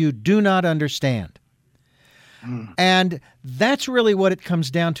forces you do not understand. And that's really what it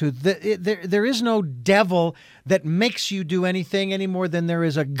comes down to. There is no devil that makes you do anything any more than there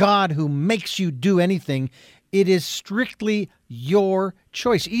is a God who makes you do anything. It is strictly your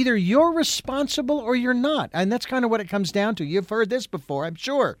choice. Either you're responsible or you're not. And that's kind of what it comes down to. You've heard this before, I'm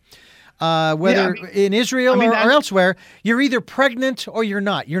sure. Whether in Israel or elsewhere, you're either pregnant or you're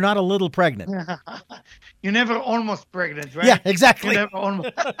not. You're not a little pregnant. You're never almost pregnant, right? Yeah, exactly. You're never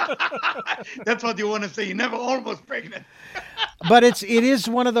almost. That's what you want to say. You're never almost pregnant. But it is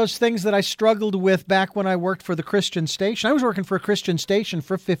one of those things that I struggled with back when I worked for the Christian station. I was working for a Christian station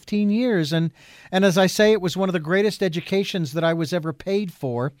for 15 years. And as I say, it was one of the greatest educations that I was ever paid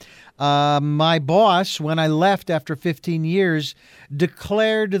for. My boss, when I left after 15 years,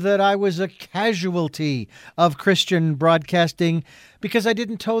 declared that I was a casualty of Christian broadcasting because I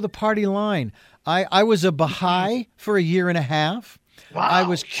didn't toe the party line. I was a Baha'i for a year and a half. Wow. I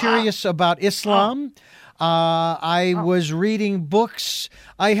was curious about Islam. I was reading books.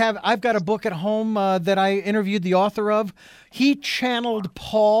 I've got a book at home that I interviewed the author of. He channeled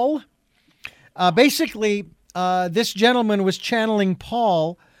Paul. Basically, this gentleman was channeling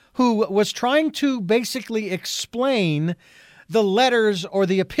Paul, who was trying to basically explain the letters or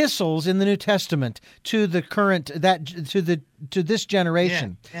the epistles in the New Testament to the current to this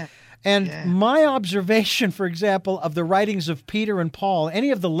generation. My observation, for example, of the writings of Peter and Paul, any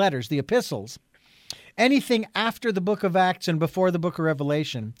of the letters, the epistles, anything after the book of Acts and before the book of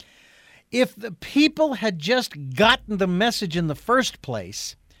Revelation, if the people had just gotten the message in the first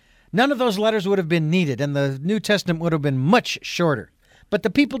place, none of those letters would have been needed and the New Testament would have been much shorter. But the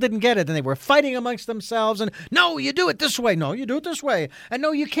people didn't get it, and they were fighting amongst themselves. And no, you do it this way. No, you do it this way. And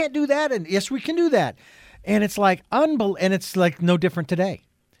no, you can't do that. And yes, we can do that. And it's like and it's like no different today.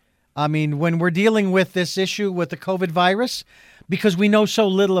 I mean, when we're dealing with this issue with the COVID virus, because we know so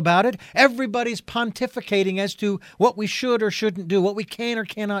little about it, everybody's pontificating as to what we should or shouldn't do, what we can or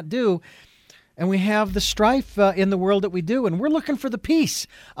cannot do. And we have the strife in the world that we do, and we're looking for the peace.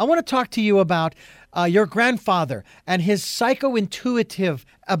 I want to talk to you about your grandfather and his psycho-intuitive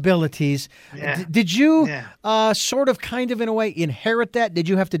abilities. Yeah. Did you sort of kind of in a way inherit that? Did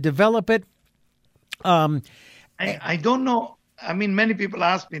you have to develop it? I don't know. I mean, many people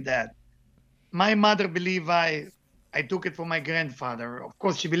ask me that. My mother believed I took it from my grandfather. Of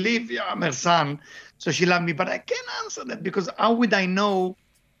course, she believed I'm her son, so she loved me. But I can't answer that because how would I know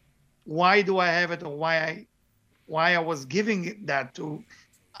why do I have it or why I was giving that to?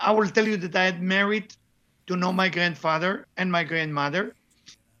 I will tell you that I had merit to know my grandfather and my grandmother.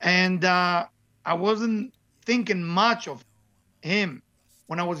 And I wasn't thinking much of him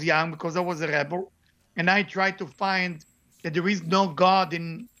when I was young because I was a rebel. And I tried to find that there is no God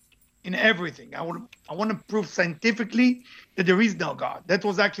in everything. I want to prove scientifically that there is no God. That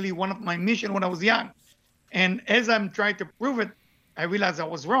was actually one of my missions when I was young. And as I'm trying to prove it, I realized I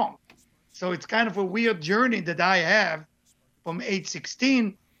was wrong. So it's kind of a weird journey that I have from age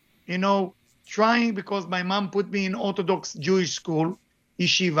 16, trying because my mom put me in Orthodox Jewish school,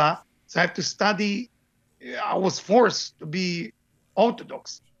 yeshiva. So I have to study. I was forced to be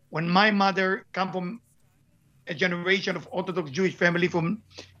Orthodox. When my mother come from a generation of Orthodox Jewish family from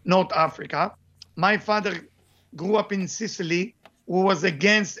North Africa, my father grew up in Sicily, who was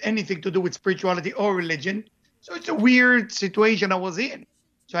against anything to do with spirituality or religion. So it's a weird situation I was in.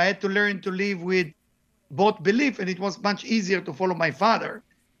 So I had to learn to live with both belief, and it was much easier to follow my father,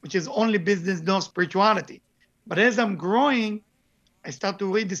 which is only business, no spirituality. But as I'm growing, I start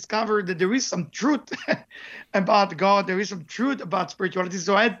to rediscover that there is some truth about God. There is some truth about spirituality.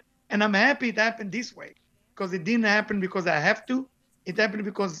 And I'm happy it happened this way, because it didn't happen because I have to. It happened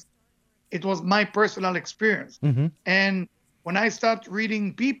because it was my personal experience. Mm-hmm. And when I start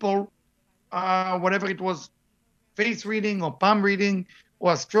reading people, whatever it was, face reading or palm reading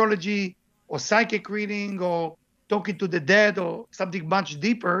or astrology or psychic reading or talking to the dead or something much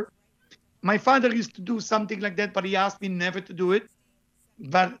deeper, my father used to do something like that, but he asked me never to do it.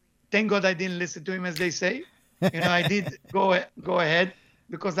 But thank God I didn't listen to him, as they say. I did go ahead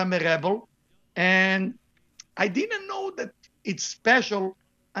because I'm a rebel. And I didn't know that it's special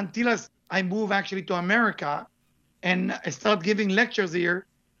until I moved actually to America and I start giving lectures here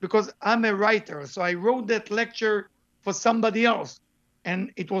because I'm a writer. So I wrote that lecture for somebody else.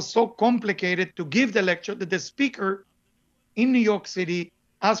 And it was so complicated to give the lecture that the speaker in New York City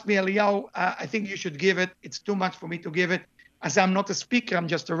asked me, Eliyahu, I think you should give it. It's too much for me to give it. I said, I'm not a speaker, I'm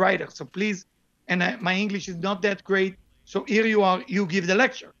just a writer. So please, and my English is not that great. So here you are, you give the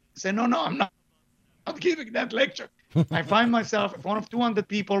lecture. I said, no, I'm not giving that lecture. I find myself in front of 200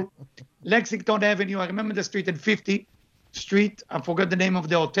 people, Lexington Avenue. I remember the street at 50th Street. I forgot the name of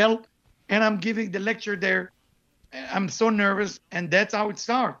the hotel. And I'm giving the lecture there. I'm so nervous. And that's how it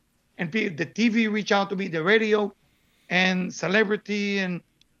started. And the TV reached out to me, the radio and celebrity. And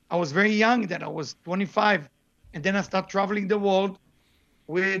I was very young then. I was 25. And then I start traveling the world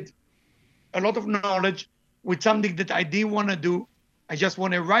with a lot of knowledge, with something that I didn't want to do. I just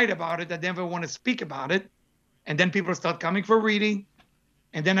want to write about it. I never want to speak about it. And then people start coming for reading.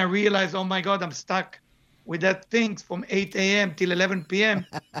 And then I realized, oh my God, I'm stuck with that thing from 8 a.m. till 11 p.m.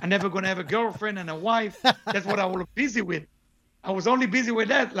 I'm never going to have a girlfriend and a wife. That's what I was busy with. I was only busy with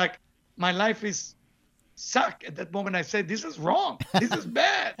that. Like, my life is suck. At that moment, I said, this is wrong. This is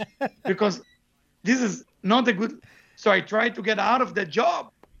bad. Because this is not a good. So I tried to get out of that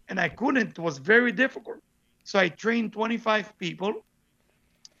job and I couldn't. It was very difficult. So I trained 25 people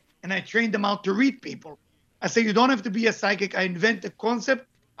and I trained them how to read people. I say, you don't have to be a psychic. I invent a concept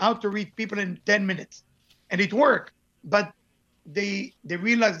how to read people in 10 minutes. And it worked. But they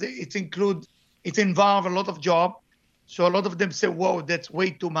realized that it involved a lot of job. So a lot of them say, whoa, that's way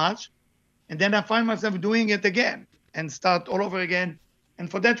too much. And then I find myself doing it again and start all over again. And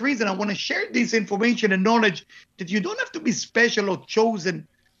for that reason, I want to share this information and knowledge that you don't have to be special or chosen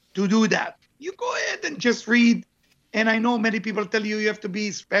to do that. You go ahead and just read. And I know many people tell you have to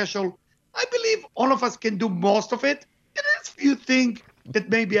be special. I believe all of us can do most of it. And there's few things that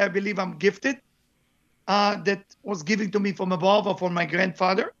maybe I believe I'm gifted, that was given to me from above or from my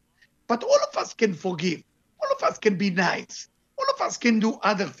grandfather. But all of us can forgive. All of us can be nice. All of us can do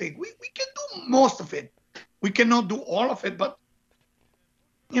other things. We can do most of it. We cannot do all of it, but,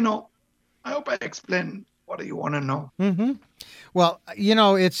 I hope I explained What do you want to know? Mm-hmm. Well,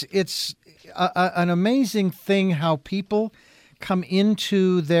 it's an amazing thing how people come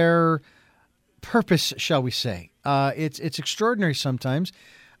into their purpose, shall we say. It's extraordinary sometimes,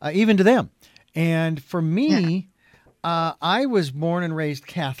 even to them. And for me, I was born and raised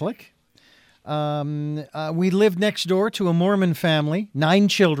Catholic. We lived next door to a Mormon family, 9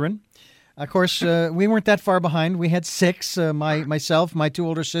 children. Of course, we weren't that far behind. We had 6, myself, my 2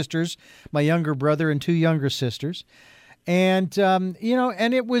 older sisters, my younger brother, and 2 younger sisters. And,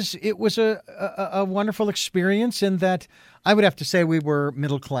 and it was a wonderful experience in that I would have to say we were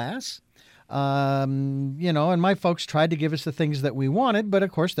middle class. And my folks tried to give us the things that we wanted, but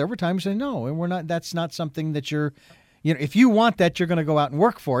of course there were times when no, and we're not, that's not something that if you want that, you're going to go out and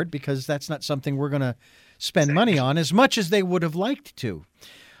work for it, because that's not something we're going to spend money on as much as they would have liked to.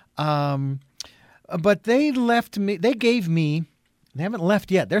 But they gave me, they haven't left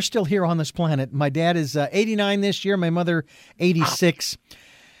yet. They're still here on this planet. My dad is 89 this year, my mother 86.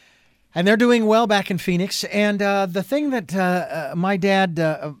 And they're doing well back in Phoenix. And the thing that my dad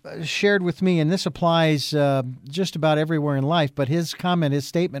shared with me, and this applies just about everywhere in life, but his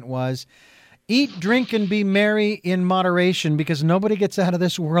statement was, eat, drink, and be merry in moderation, because nobody gets out of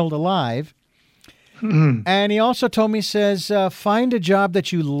this world alive. Mm-hmm. And he also told me, says, find a job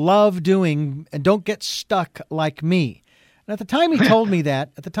that you love doing and don't get stuck like me. And at the time he told me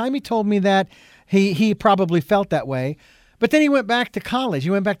that, he probably felt that way. But then he went back to college.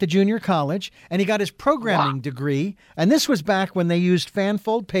 He went back to junior college, and he got his programming degree. And this was back when they used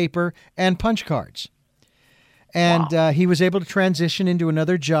fanfold paper and punch cards. And he was able to transition into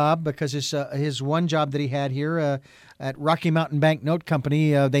another job, because his one job that he had here at Rocky Mountain Bank Note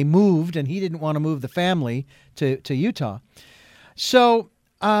Company, they moved, and he didn't want to move the family to Utah. So,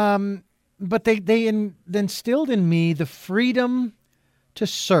 but they instilled in me the freedom to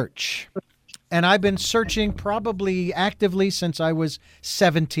search. And I've been searching probably actively since I was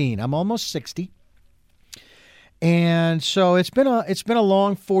 17. I'm almost 60. And so it's been a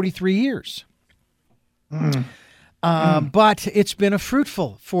long 43 years. But it's been a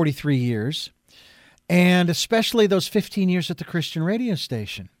fruitful 43 years, and especially those 15 years at the Christian radio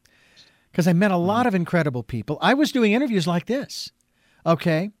station, because I met a lot of incredible people. I was doing interviews like this,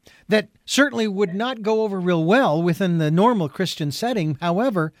 okay, that certainly would not go over real well within the normal Christian setting.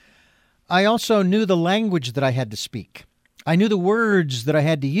 However, I also knew the language that I had to speak. I knew the words that I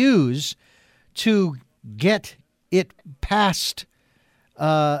had to use to get it past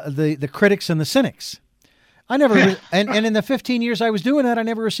the critics and the cynics. I never, and in the 15 years I was doing that, I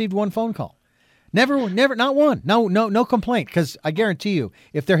never received one phone call. Never, not one. No complaint. Because I guarantee you,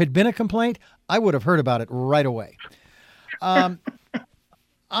 if there had been a complaint, I would have heard about it right away.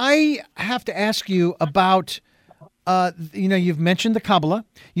 I have to ask you about, you've mentioned the Kabbalah,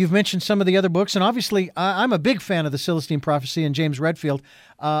 you've mentioned some of the other books, and obviously I'm a big fan of the Celestine Prophecy and James Redfield.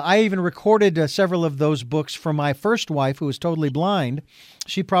 I even recorded several of those books for my first wife, who was totally blind.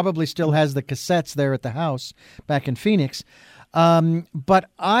 She probably still has the cassettes there at the house back in Phoenix. But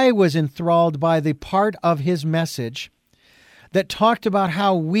I was enthralled by the part of his message that talked about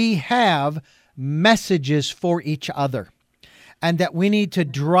how we have messages for each other, and that we need to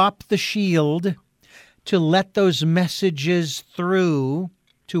drop the shield to let those messages through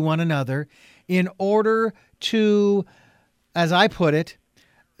to one another in order to, as I put it,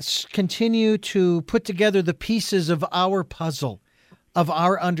 continue to put together the pieces of our puzzle, of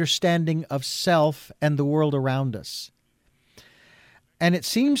our understanding of self and the world around us. And it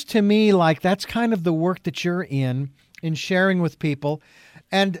seems to me like that's kind of the work that you're in sharing with people.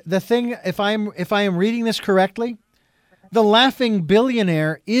 And the thing, if I am reading this correctly, the laughing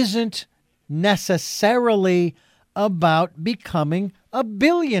billionaire isn't necessarily about becoming a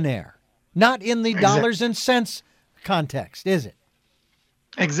billionaire. Not in the dollars and cents context, is it?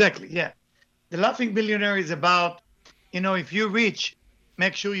 Exactly, yeah. The laughing billionaire is about, if you're rich,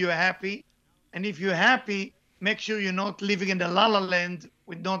 make sure you're happy. And if you're happy, make sure you're not living in the la-la land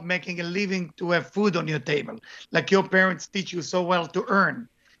with not making a living to have food on your table, like your parents teach you so well to earn.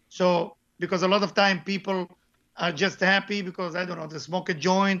 So, because a lot of time people are just happy because, I don't know, they smoke a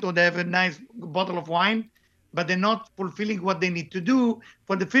joint or they have a nice bottle of wine, but they're not fulfilling what they need to do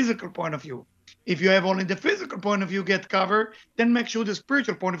for the physical point of view. If you have only the physical point of view get covered, then make sure the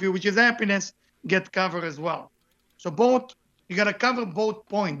spiritual point of view, which is happiness, get covered as well. So you got to cover both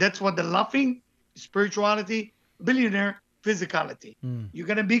points. That's what the laughing, spirituality, billionaire, physicality. You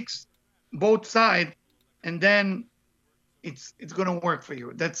got to mix both sides, and then it's going to work for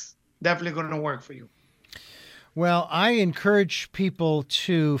you. That's definitely going to work for you. Well, I encourage people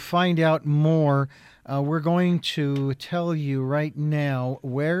to find out more. We're going to tell you right now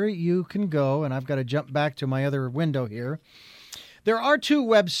where you can go, and I've got to jump back to my other window here. There are two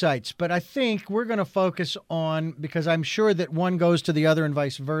websites, but I think we're going to focus on, because I'm sure that one goes to the other and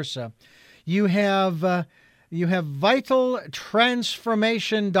vice versa. You have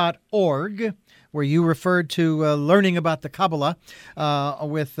vitaltransformation.org, where you referred to learning about the Kabbalah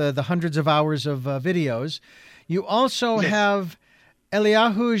with the hundreds of hours of videos. You also have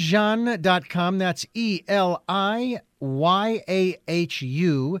eliyahujan.com. That's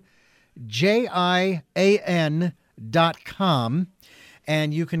ELIYAHUJIAN.com.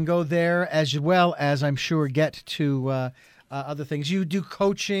 And you can go there as well as, I'm sure, get to other things. You do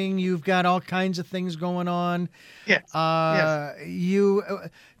coaching. You've got all kinds of things going on. Yes. You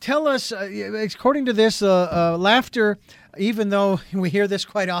tell us, according to this, laughter, even though we hear this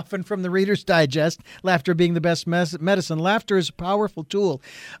quite often from the Reader's Digest, laughter being the best medicine, laughter is a powerful tool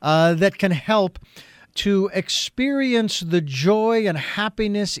that can help to experience the joy and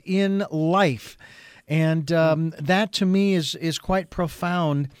happiness in life. And that, to me, is quite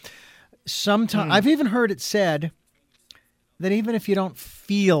profound. Sometimes I've even heard it said that even if you don't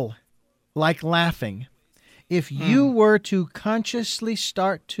feel like laughing, if you were to consciously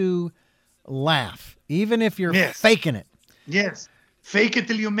start to laugh, even if you're faking it. Yes. Fake it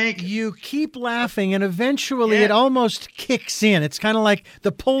till you make it. You keep laughing, and eventually it almost kicks in. It's kind of like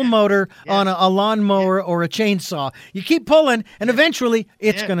the pull motor on a lawnmower or a chainsaw. You keep pulling, and eventually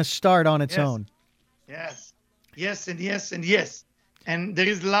it's going to start on its own. Yes. Yes, and yes, and yes. And there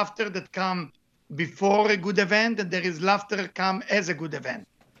is laughter that comes before a good event, and there is laughter come as a good event.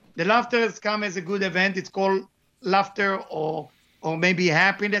 The laughter has come as a good event. It's called laughter or maybe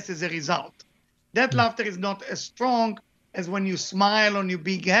happiness as a result. That laughter is not as strong as when you smile and you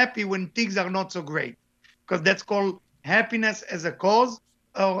be happy when things are not so great, because that's called happiness as a cause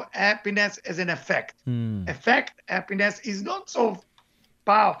or happiness as an effect. Effect, happiness is not so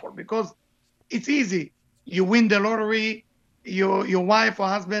powerful because it's easy. You win the lottery, your wife or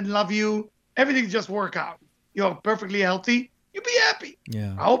husband love you, everything just work out. You're perfectly healthy, you'll be happy.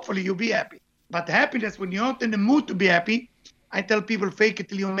 Yeah. Hopefully you'll be happy. But happiness, when you're not in the mood to be happy, I tell people fake it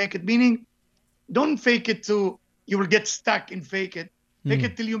till you make it, meaning don't fake it to you will get stuck in fake it. Fake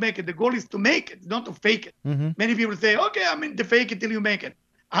it till you make it. The goal is to make it, not to fake it. Many people say, okay, I'm in the fake it till you make it.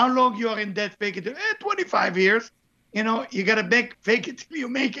 How long you are in that fake it? 25 years. You got to fake it till you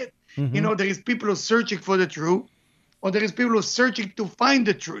make it. There is people who are searching for the truth, or there is people who are searching to find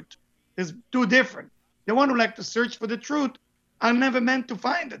the truth. There's two different. The one who like to search for the truth are never meant to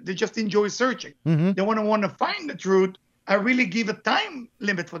find it. They just enjoy searching. The one who want to find the truth, I really give a time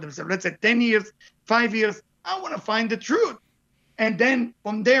limit for themselves. Let's say 10 years, 5 years. I want to find the truth. And then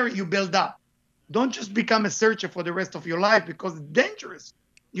from there, you build up. Don't just become a searcher for the rest of your life, because it's dangerous.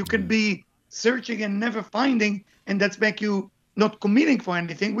 You can be searching and never finding, and that's make you not committing for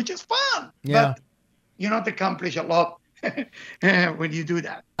anything, which is fun. Yeah. But you not accomplish a lot when you do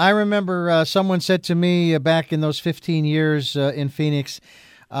that. I remember someone said to me back in those 15 years in Phoenix,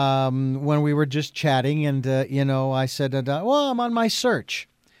 when we were just chatting, and, I said, well, I'm on my search.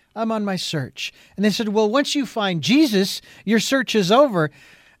 I'm on my search. And they said, well, once you find Jesus, your search is over.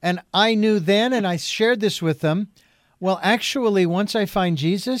 And I knew then, and I shared this with them, well, actually, once I find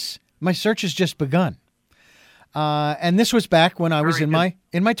Jesus, my search has just begun. And this was back when I was in my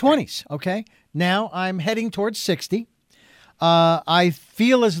 20s, okay? Now I'm heading towards 60. I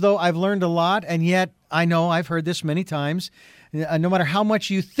feel as though I've learned a lot, and yet I know I've heard this many times. No matter how much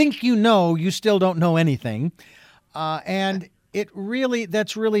you think you know, you still don't know anything. And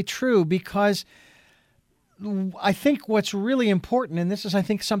that's really true, because I think what's really important, and this is, I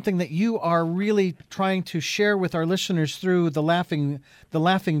think, something that you are really trying to share with our listeners through the Laughing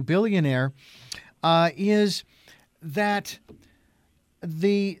Billionaire, is that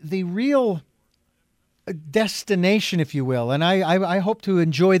the real destination, if you will, and I hope to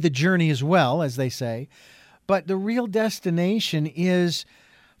enjoy the journey as well, as they say, but the real destination is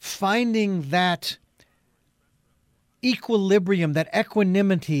finding that equilibrium, that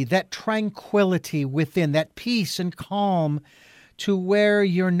equanimity, that tranquility within, that peace and calm, to where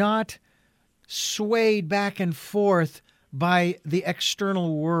you're not swayed back and forth by the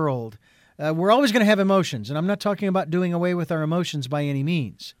external world. We're always going to have emotions, and I'm not talking about doing away with our emotions by any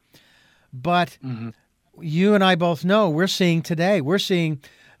means. But you and I both know we're seeing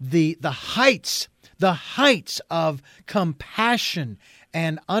the heights of compassion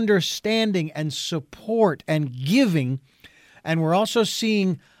and understanding and support and giving. And we're also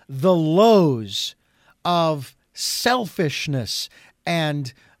seeing the lows of selfishness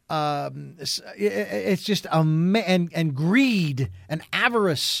and it's just and greed and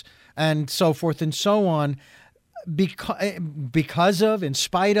avarice and so forth and so on, because of, in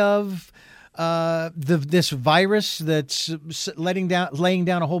spite of this virus that's laying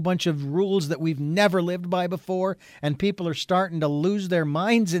down a whole bunch of rules that we've never lived by before, and people are starting to lose their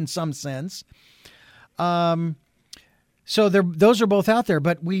minds in some sense. So those are both out there,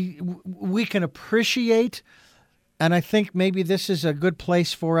 but we can appreciate. And I think maybe this is a good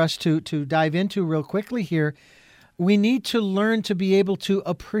place for us to dive into real quickly here. We need to learn to be able to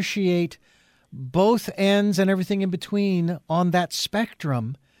appreciate both ends and everything in between on that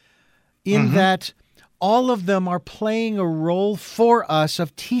spectrum, in that all of them are playing a role for us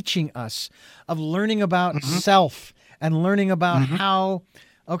of teaching us, of learning about self and learning about how,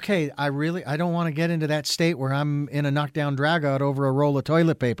 okay, I don't want to get into that state where I'm in a knockdown drag out over a roll of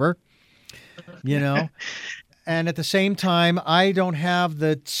toilet paper, you know. And at the same time, I don't have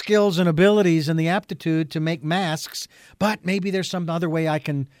the skills and abilities and the aptitude to make masks, but maybe there's some other way I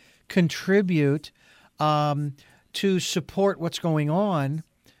can contribute to support what's going on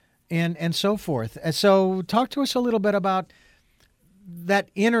and so forth. And so talk to us a little bit about that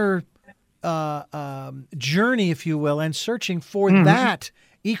inner journey, if you will, and searching for that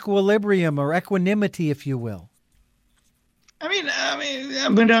equilibrium or equanimity, if you will. I mean,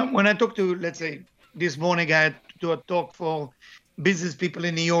 when I talk to, let's say, this morning I had to do a talk for business people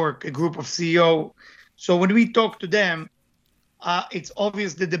in New York, a group of CEO. So when we talk to them, it's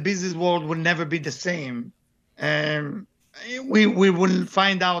obvious that the business world will never be the same. We will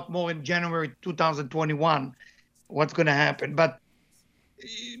find out more in January 2021 what's going to happen. But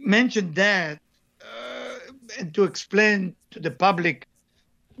mention that and to explain to the public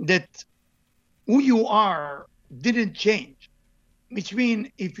that who you are didn't change. Which means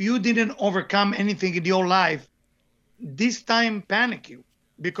if you didn't overcome anything in your life, this time panic you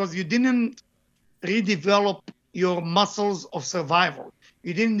because you didn't redevelop your muscles of survival.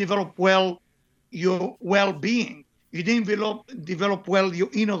 You didn't develop well your well-being. You didn't develop well your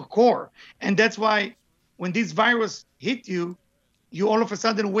inner core. And that's why when this virus hit you, you all of a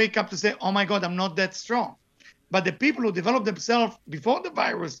sudden wake up to say, oh my God, I'm not that strong. But the people who developed themselves before the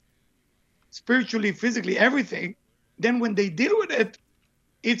virus, spiritually, physically, everything, then when they deal with it,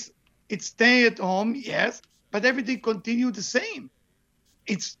 it's stay at home, yes, but everything continued the same.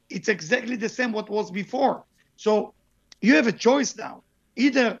 It's exactly the same what was before. So you have a choice now.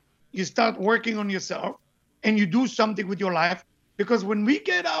 Either you start working on yourself and you do something with your life, because when we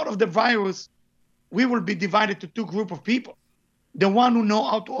get out of the virus, we will be divided to two groups of people. The one who know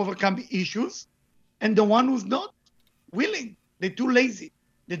how to overcome issues and the one who's not willing. They're too lazy.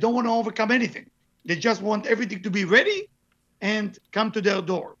 They don't want to overcome anything. They just want everything to be ready and come to their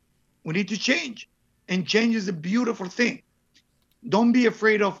door. We need to change. And change is a beautiful thing. Don't be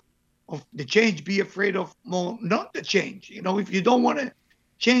afraid of the change. Be afraid of more not the change. You know, if you don't want to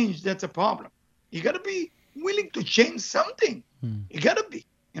change, that's a problem. You got to be willing to change something. You got to be,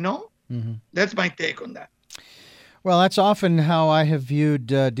 you know. That's my take on that. Well, that's often how I have viewed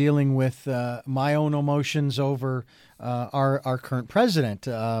dealing with my own emotions over our current president,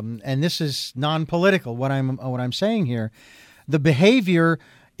 and this is non-political. What I'm saying here, the behavior.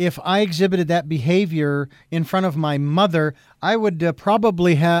 If I exhibited that behavior in front of my mother, I would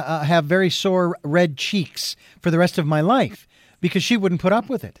probably have very sore red cheeks for the rest of my life because she wouldn't put up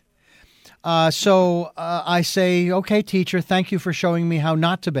with it. So I say, okay, teacher, thank you for showing me how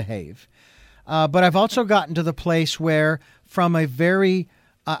not to behave. But I've also gotten to the place where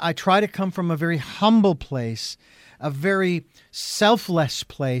I try to come from a very humble place, a very selfless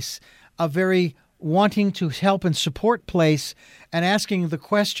place, a very wanting to help and support place, and asking the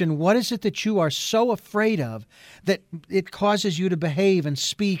question, what is it that you are so afraid of that it causes you to behave and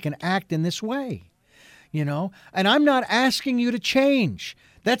speak and act in this way? You know, and I'm not asking you to change.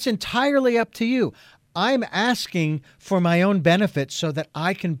 That's entirely up to you. I'm asking for my own benefit so that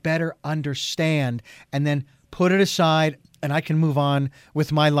I can better understand and then put it aside and I can move on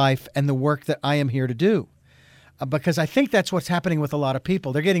with my life and the work that I am here to do. Because I think that's what's happening with a lot of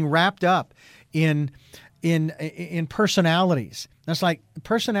people. They're getting wrapped up in personalities. That's like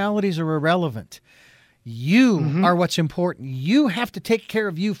personalities are irrelevant. You are what's important. You have to take care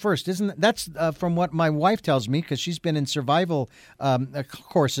of you first. That's from what my wife tells me, because she's been in survival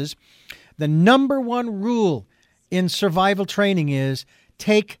courses. The number one rule in survival training is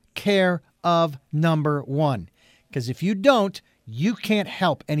take care of number one. Because if you don't, you can't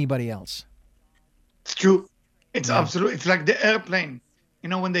help anybody else. It's true. It's absolutely. It's like the airplane. You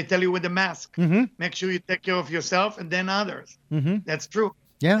know, when they tell you with the mask, make sure you take care of yourself and then others. That's true.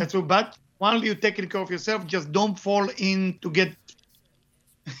 Yeah. That's true. But while you're taking care of yourself, just don't fall in to get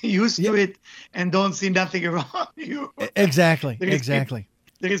used to it and don't see nothing around you. Exactly. There is Exactly.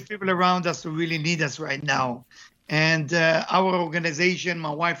 there is people around us who really need us right now. And our organization, my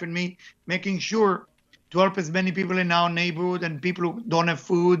wife and me, making sure to help as many people in our neighborhood and people who don't have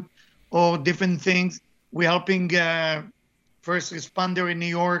food or different things. We're helping first responder in New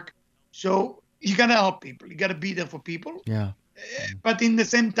York. So you got to help people. You got to be there for people. Yeah. But in the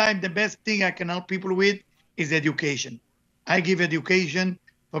same time, the best thing I can help people with is education. I give education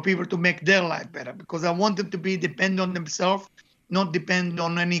for people to make their life better because I want them to be dependent on themselves, not depend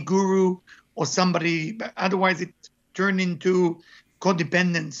on any guru or somebody. Otherwise, it turns into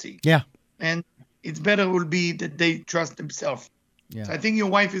codependency. Yeah. And it's better will be that they trust themselves. Yeah. So I think your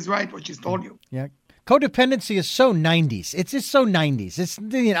wife is right what she's told you. Yeah. Codependency is so 90s. It's just so 90s. It's,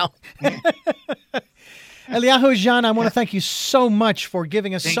 Eliyahu Jean, I want to thank you so much for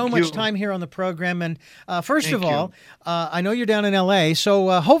giving us so much time here on the program. And first of all, I know you're down in L.A.,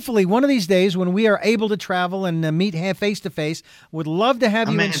 so hopefully one of these days when we are able to travel and meet face-to-face, would love to have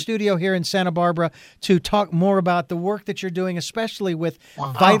you in studio here in Santa Barbara to talk more about the work that you're doing, especially with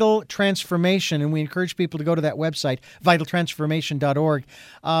Vital Transformation. And we encourage people to go to that website, vitaltransformation.org.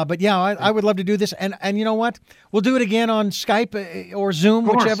 But yeah, I would love to do this. And you know what? We'll do it again on Skype or Zoom,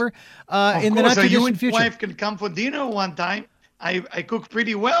 whichever, in the not-too-distant future. Wife can come for dinner one time. I cook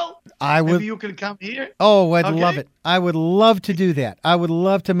pretty well. Maybe you can come here. Oh, I'd love it. I would love to do that. I would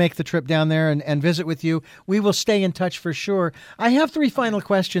love to make the trip down there and visit with you. We will stay in touch for sure. I have 3 final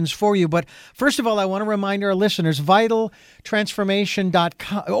questions for you, but first of all, I want to remind our listeners,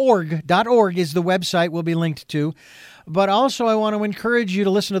 vitaltransformation.org is the website we'll be linked to. But also, I want to encourage you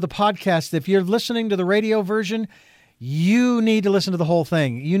to listen to the podcast. If you're listening to the radio version, you need to listen to the whole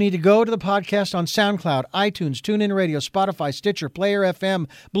thing. You need to go to the podcast on SoundCloud, iTunes, TuneIn Radio, Spotify, Stitcher, Player FM,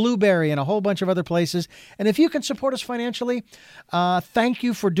 Blueberry, and a whole bunch of other places. And if you can support us financially, thank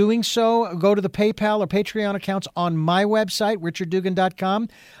you for doing so. Go to the PayPal or Patreon accounts on my website, richarddugan.com,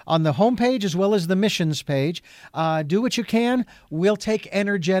 on the homepage as well as the missions page. Do what you can. We'll take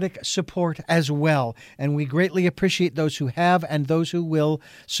energetic support as well. And we greatly appreciate those who have and those who will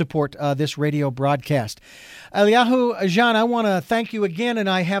support this radio broadcast. Eliyahu Jean, I want to thank you again, and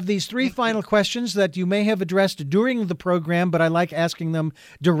I have these 3 final questions that you may have addressed during the program, but I like asking them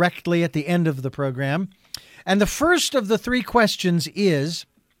directly at the end of the program. And the first of the 3 questions is,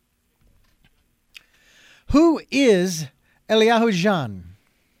 who is Eliyahu Jean?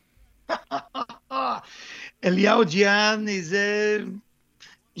 Eliyahu Jean is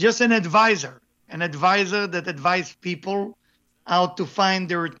just an advisor that advises people how to find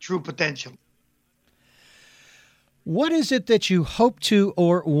their true potential. What is it that you hope to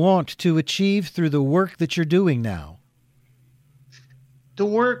or want to achieve through the work that you're doing now? To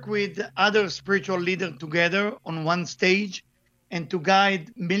work with other spiritual leaders together on one stage and to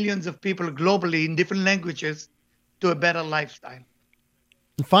guide millions of people globally in different languages to a better lifestyle.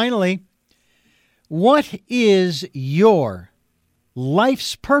 And finally, what is your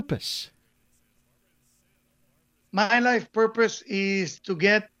life's purpose? My life purpose is to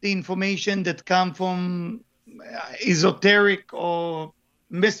get the information that come from esoteric or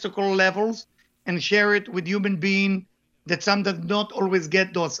mystical levels and share it with human beings that sometimes not always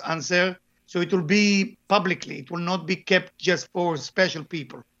get those answers. So it will be publicly. It will not be kept just for special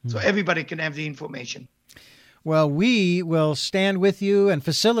people. So everybody can have the information. Well, we will stand with you and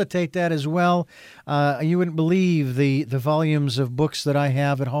facilitate that as well. You wouldn't believe the volumes of books that I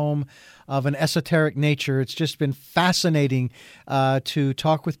have at home of an esoteric nature. It's just been fascinating to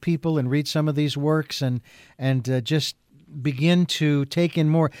talk with people and read some of these works and just begin to take in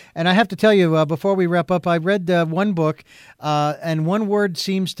more. And I have to tell you, before we wrap up, I read one book, and one word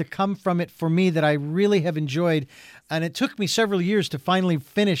seems to come from it for me that I really have enjoyed. And it took me several years to finally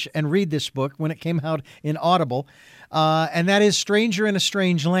finish and read this book when it came out in Audible. And that is Stranger in a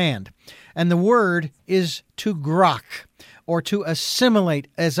Strange Land. And the word is to grok, or to assimilate,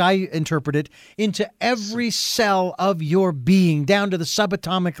 as I interpret it, into every cell of your being, down to the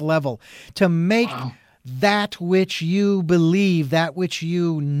subatomic level, to make that which you believe, that which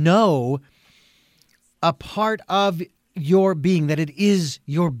you know, a part of your being, that it is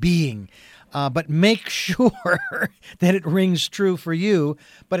your being. But make sure that it rings true for you.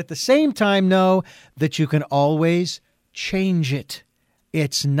 But at the same time, know that you can always change it.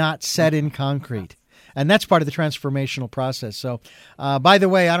 It's not set in concrete. And that's part of the transformational process. So, by the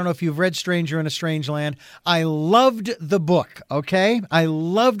way, I don't know if you've read Stranger in a Strange Land. I loved the book, okay? I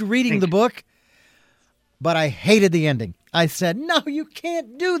loved reading the book, but I hated the ending. I said, no, you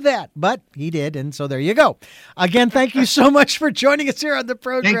can't do that. But he did, and so there you go. Again, thank you so much for joining us here on the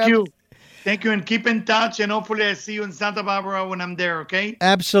program. Thank you. Thank you, and keep in touch, and hopefully I see you in Santa Barbara when I'm there, okay?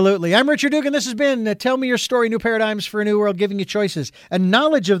 Absolutely. I'm Richard Dugan. This has been Tell Me Your Story, New Paradigms for a New World, giving you choices and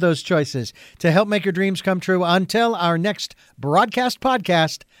knowledge of those choices to help make your dreams come true. Until our next broadcast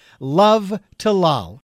podcast, love to Lal.